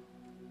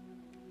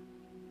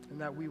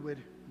 and that we would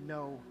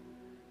know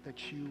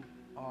that you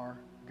are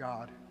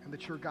God, and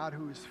that you're God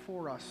who is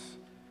for us,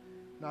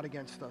 not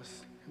against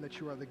us, and that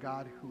you are the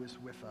God who is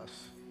with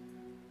us.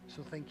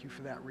 So thank you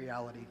for that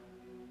reality.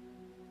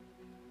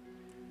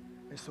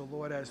 And so,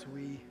 Lord, as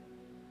we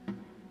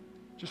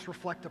just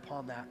reflect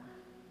upon that,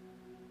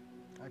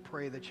 I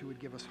pray that you would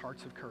give us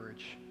hearts of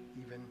courage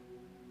even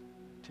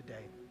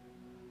today.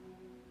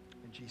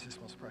 In Jesus'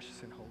 most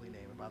precious and holy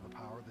name, and by the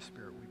power of the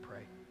Spirit, we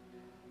pray.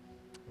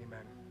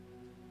 Amen.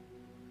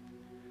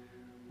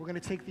 We're going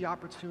to take the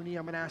opportunity.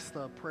 I'm going to ask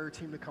the prayer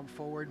team to come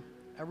forward.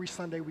 Every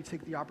Sunday, we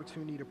take the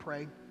opportunity to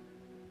pray,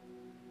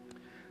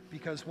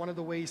 because one of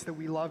the ways that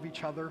we love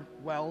each other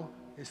well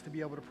is to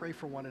be able to pray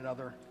for one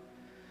another.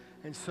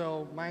 And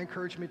so my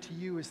encouragement to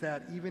you is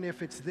that even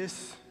if it's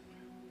this,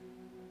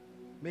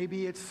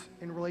 maybe it's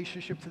in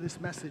relationship to this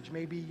message,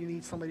 maybe you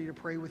need somebody to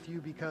pray with you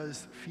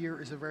because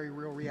fear is a very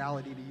real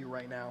reality to you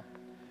right now.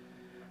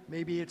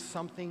 Maybe it's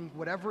something,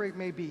 whatever it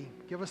may be,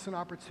 give us an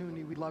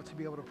opportunity. We'd love to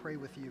be able to pray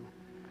with you.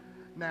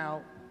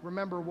 Now,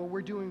 remember what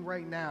we're doing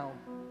right now,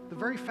 the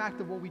very fact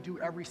of what we do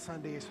every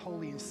Sunday is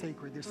holy and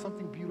sacred. There's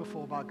something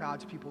beautiful about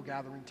God's people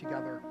gathering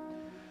together.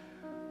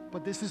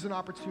 But this is an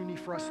opportunity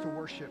for us to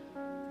worship.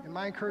 And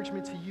my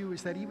encouragement to you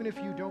is that even if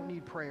you don't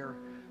need prayer,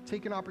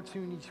 take an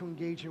opportunity to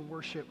engage in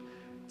worship.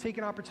 Take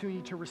an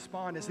opportunity to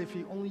respond as if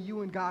only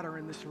you and God are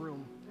in this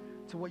room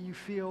to what you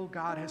feel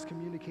God has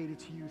communicated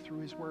to you through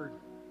his word,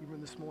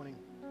 even this morning.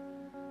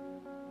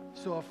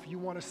 So if you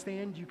want to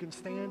stand, you can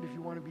stand. If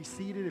you want to be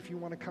seated, if you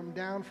want to come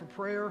down for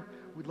prayer,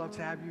 we'd love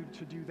to have you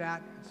to do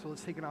that. So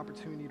let's take an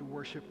opportunity to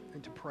worship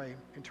and to pray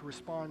and to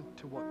respond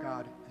to what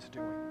God is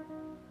doing.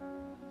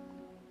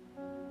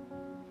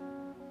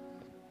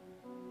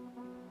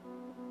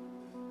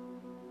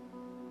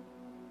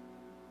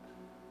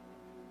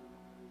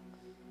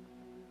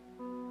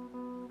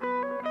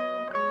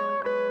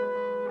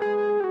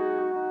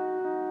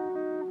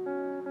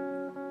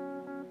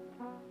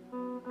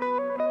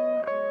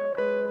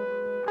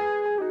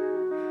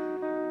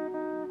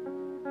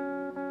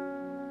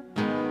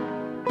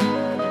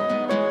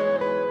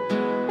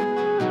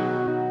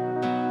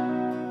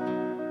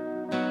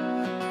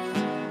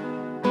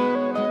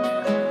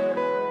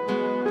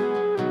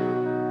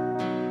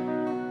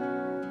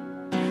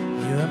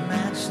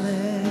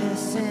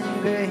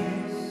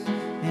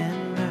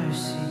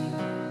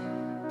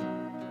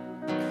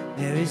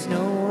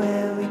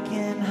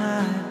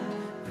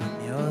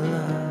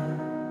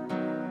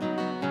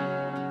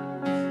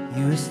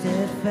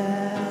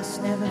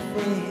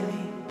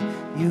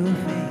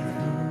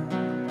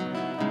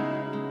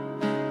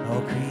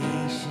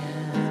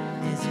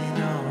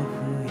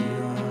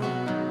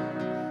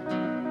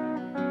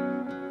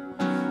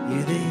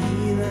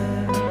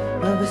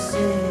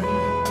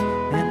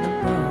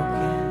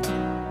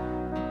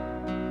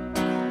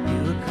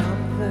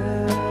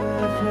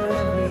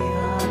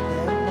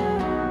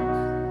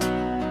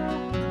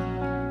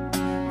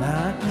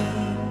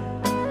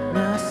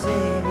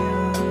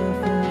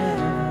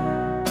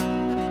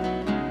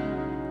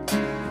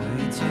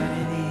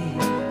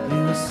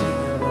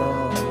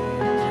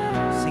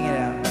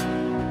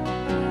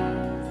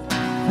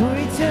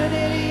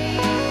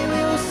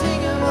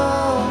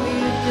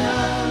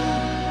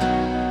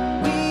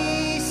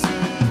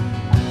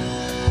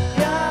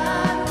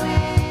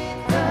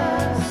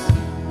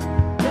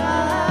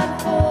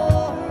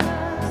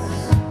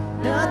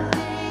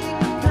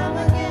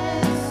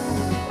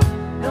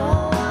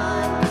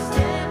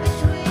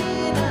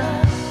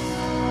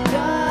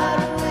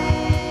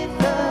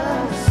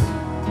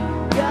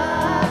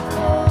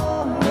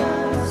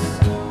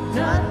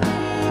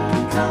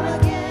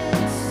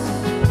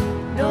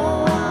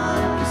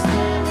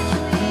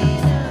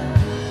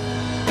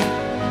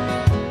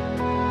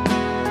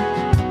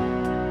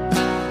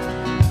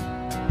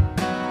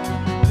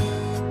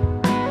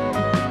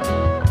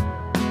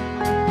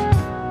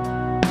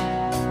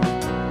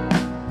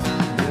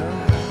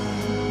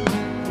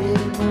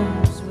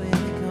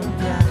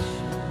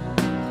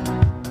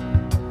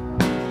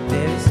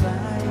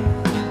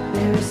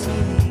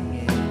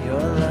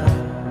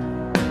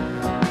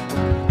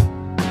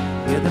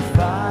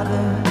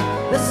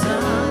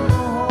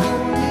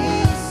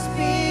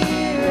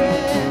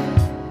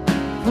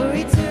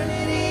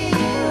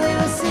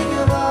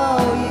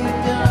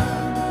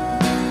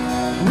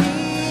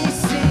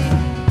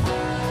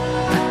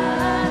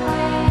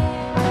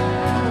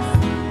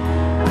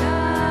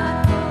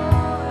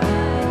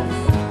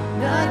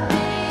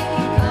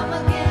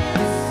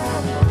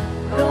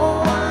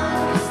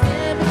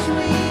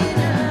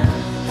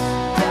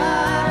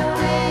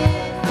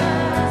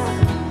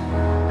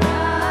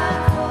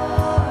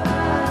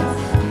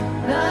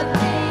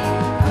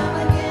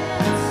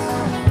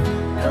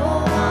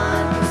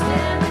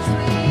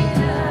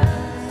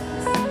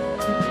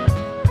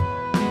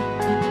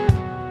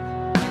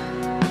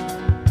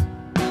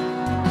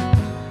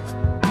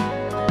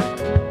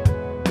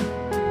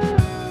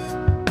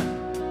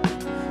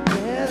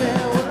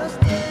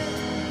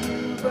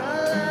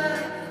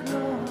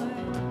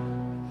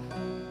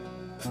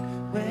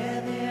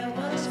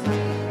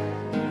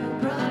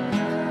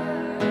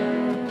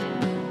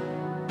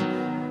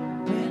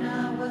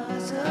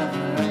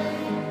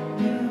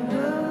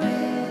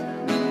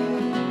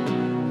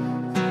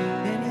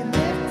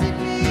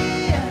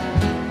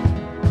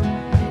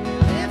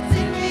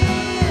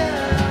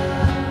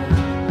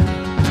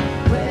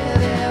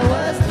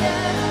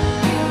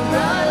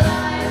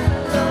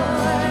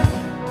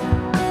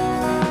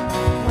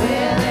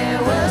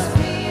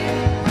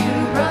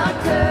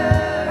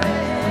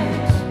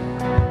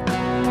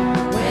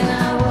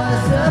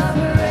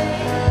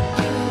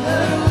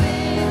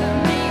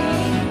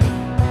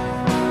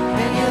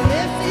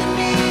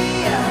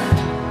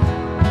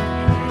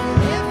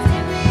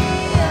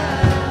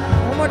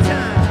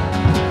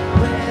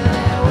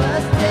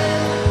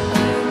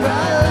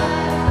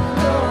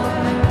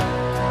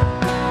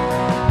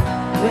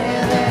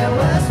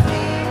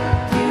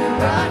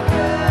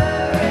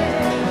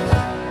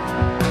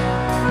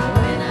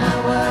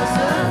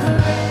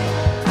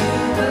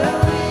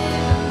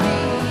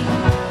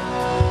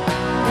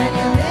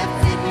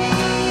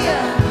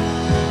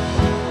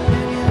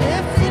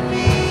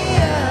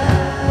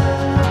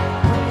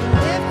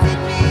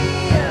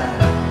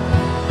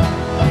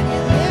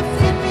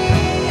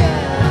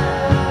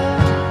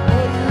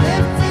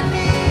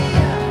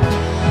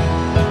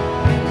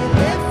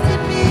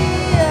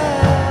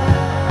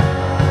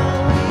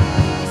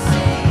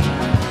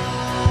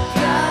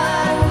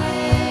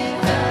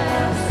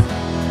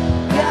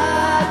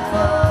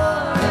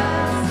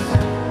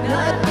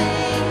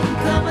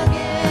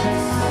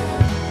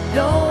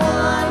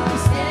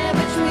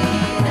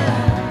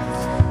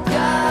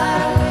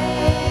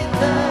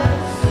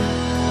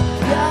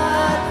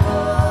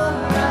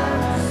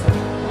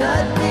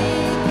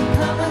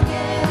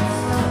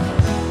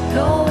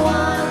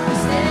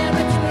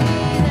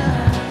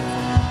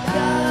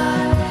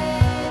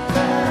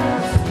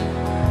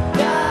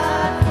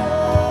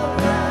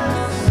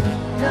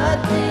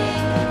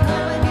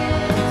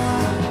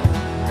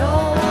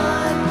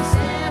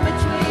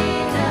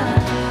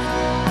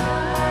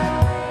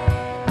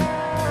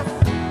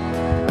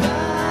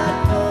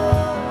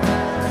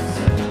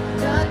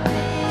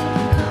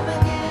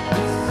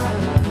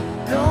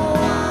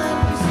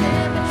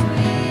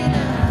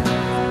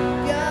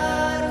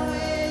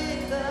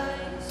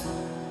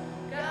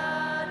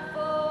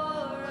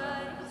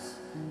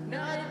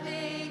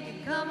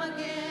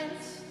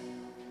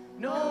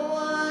 No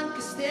one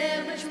can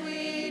stand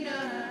between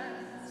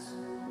us.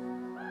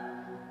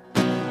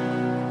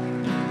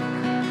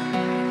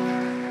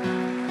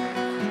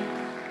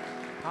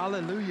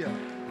 Hallelujah.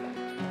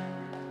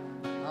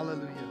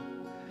 Hallelujah.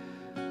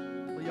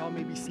 Well, y'all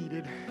may be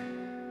seated.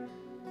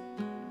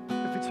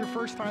 If it's your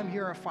first time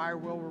here at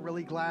Firewheel, we're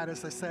really glad,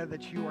 as I said,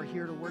 that you are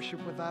here to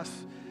worship with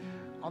us.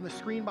 On the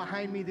screen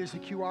behind me, there's a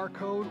QR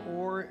code,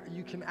 or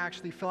you can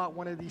actually fill out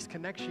one of these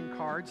connection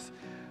cards.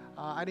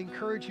 I'd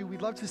encourage you,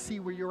 we'd love to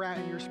see where you're at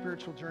in your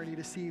spiritual journey,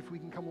 to see if we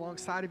can come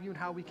alongside of you and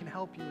how we can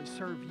help you and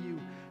serve you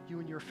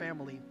and your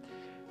family.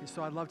 And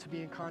so I'd love to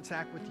be in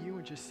contact with you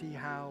and just see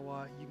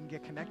how you can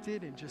get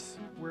connected and just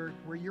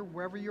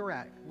wherever you're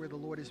at, where the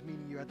Lord is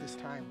meeting you at this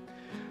time.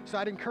 So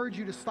I'd encourage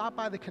you to stop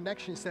by the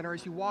Connection Center.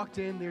 As you walked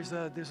in, there's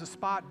a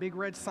spot, big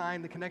red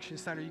sign, the Connection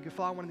Center. You can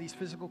fill out one of these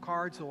physical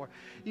cards, or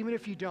even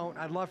if you don't,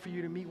 I'd love for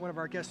you to meet one of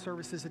our guest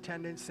services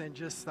attendants and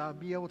just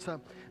be able to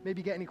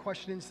maybe get any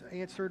questions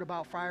answered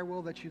about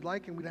Firewheel that you'd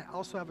like. And we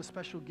also have a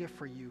special gift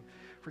for you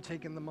for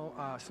taking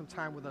some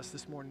time with us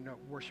this morning to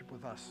worship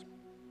with us.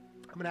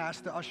 I'm going to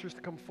ask the ushers to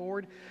come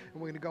forward,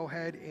 and we're going to go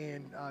ahead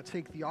and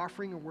take the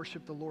offering and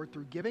worship the Lord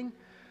through giving.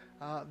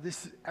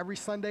 Every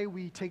Sunday,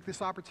 we take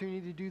this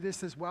opportunity to do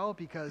this as well,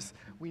 because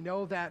we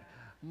know that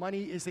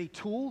money is a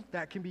tool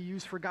that can be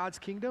used for God's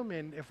kingdom.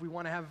 And if we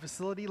want to have a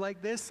facility like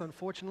this,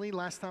 unfortunately,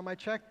 last time I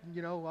checked,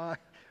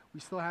 we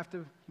still have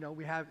to,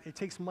 it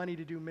takes money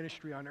to do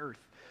ministry on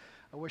earth.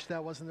 I wish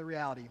that wasn't the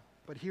reality.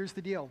 But here's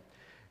the deal,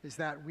 is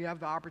that we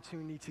have the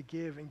opportunity to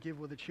give, and give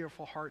with a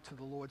cheerful heart to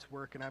the Lord's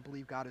work, and I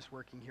believe God is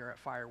working here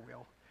at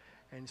Firewheel.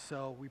 And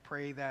so we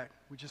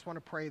just want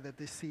to pray that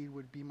this seed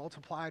would be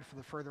multiplied for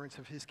the furtherance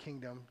of His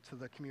kingdom to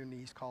the community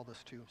He's called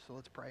us to. So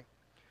let's pray.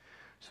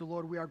 So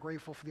Lord, we are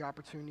grateful for the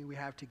opportunity we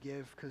have to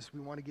give, because we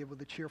want to give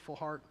with a cheerful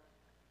heart.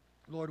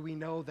 Lord, we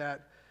know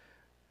that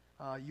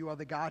you are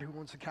the God who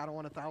owns the cattle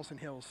on 1,000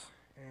 hills.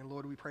 And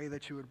Lord, we pray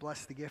that you would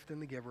bless the gift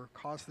and the giver,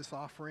 cause this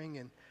offering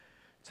and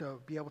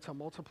to be able to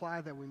multiply,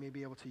 that we may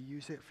be able to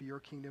use it for your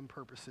kingdom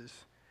purposes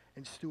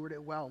and steward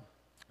it well,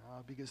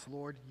 because,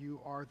 Lord,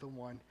 you are the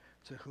one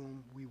to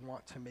whom we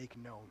want to make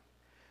known.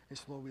 And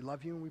so, Lord, we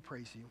love you and we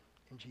praise you.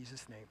 In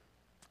Jesus' name,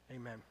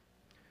 amen.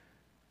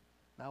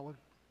 Now we'll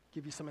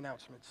give you some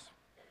announcements.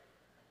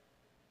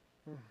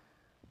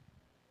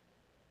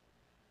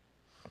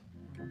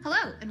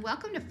 Hello, and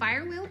welcome to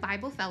Firewheel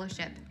Bible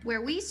Fellowship,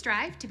 where we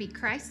strive to be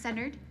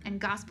Christ-centered and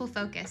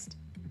gospel-focused.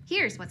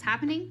 Here's what's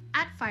happening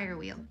at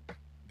Firewheel.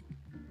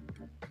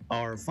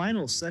 Our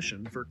final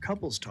session for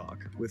Couples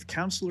Talk with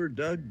Counselor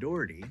Doug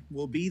Doherty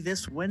will be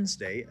this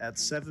Wednesday at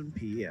 7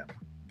 p.m.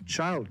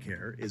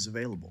 Childcare is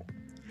available.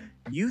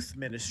 Youth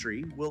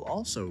ministry will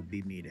also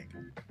be meeting.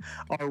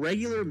 Our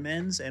regular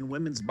men's and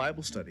women's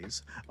Bible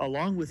studies,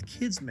 along with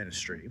kids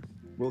ministry,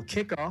 will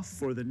kick off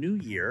for the new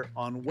year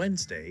on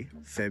Wednesday,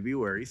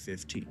 February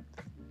 15th.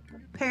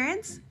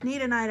 Parents,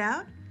 need a night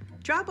out?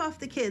 Drop off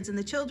the kids in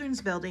the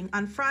Children's Building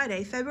on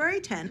Friday, February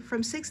 10th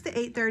from 6 to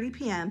 8:30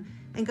 p.m.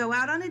 and go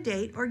out on a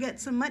date or get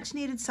some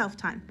much-needed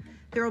self-time.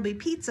 There will be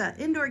pizza,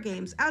 indoor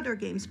games, outdoor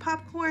games,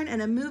 popcorn,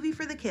 and a movie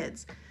for the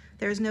kids.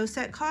 There's no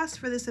set cost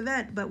for this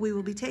event, but we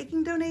will be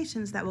taking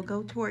donations that will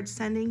go towards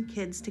sending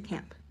kids to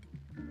camp.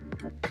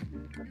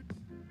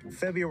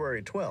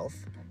 February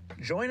 12th,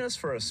 join us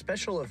for a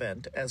special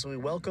event as we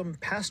welcome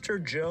Pastor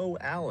Joe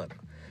Allen,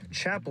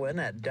 chaplain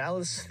at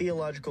Dallas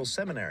Theological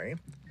Seminary,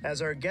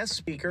 as our guest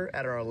speaker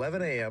at our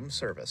 11 a.m.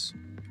 service.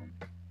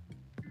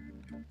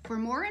 For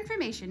more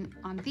information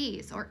on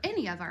these or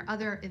any of our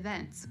other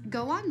events,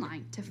 go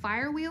online to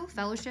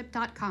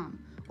firewheelfellowship.com,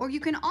 or you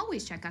can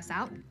always check us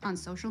out on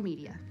social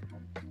media.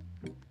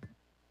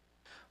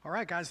 All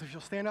right, guys, if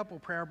you'll stand up, we'll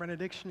pray our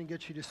benediction and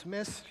get you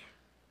dismissed.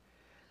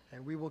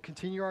 And we will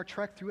continue our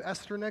trek through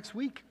Esther next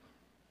week.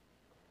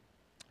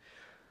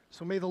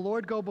 So may the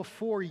Lord go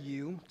before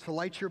you to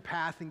light your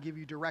path and give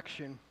you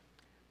direction.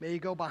 May He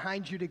go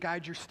behind you to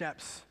guide your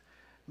steps.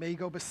 May He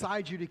go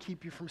beside you to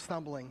keep you from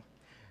stumbling.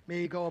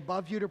 May He go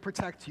above you to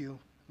protect you.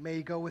 May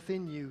He go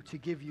within you to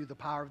give you the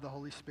power of the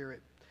Holy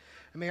Spirit.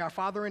 And may our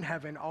Father in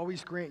heaven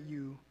always grant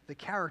you the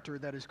character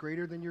that is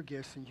greater than your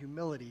gifts and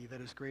humility that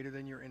is greater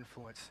than your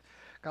influence.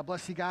 God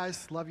bless you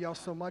guys. Love you all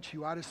so much.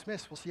 You are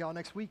dismissed. We'll see y'all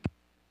next week.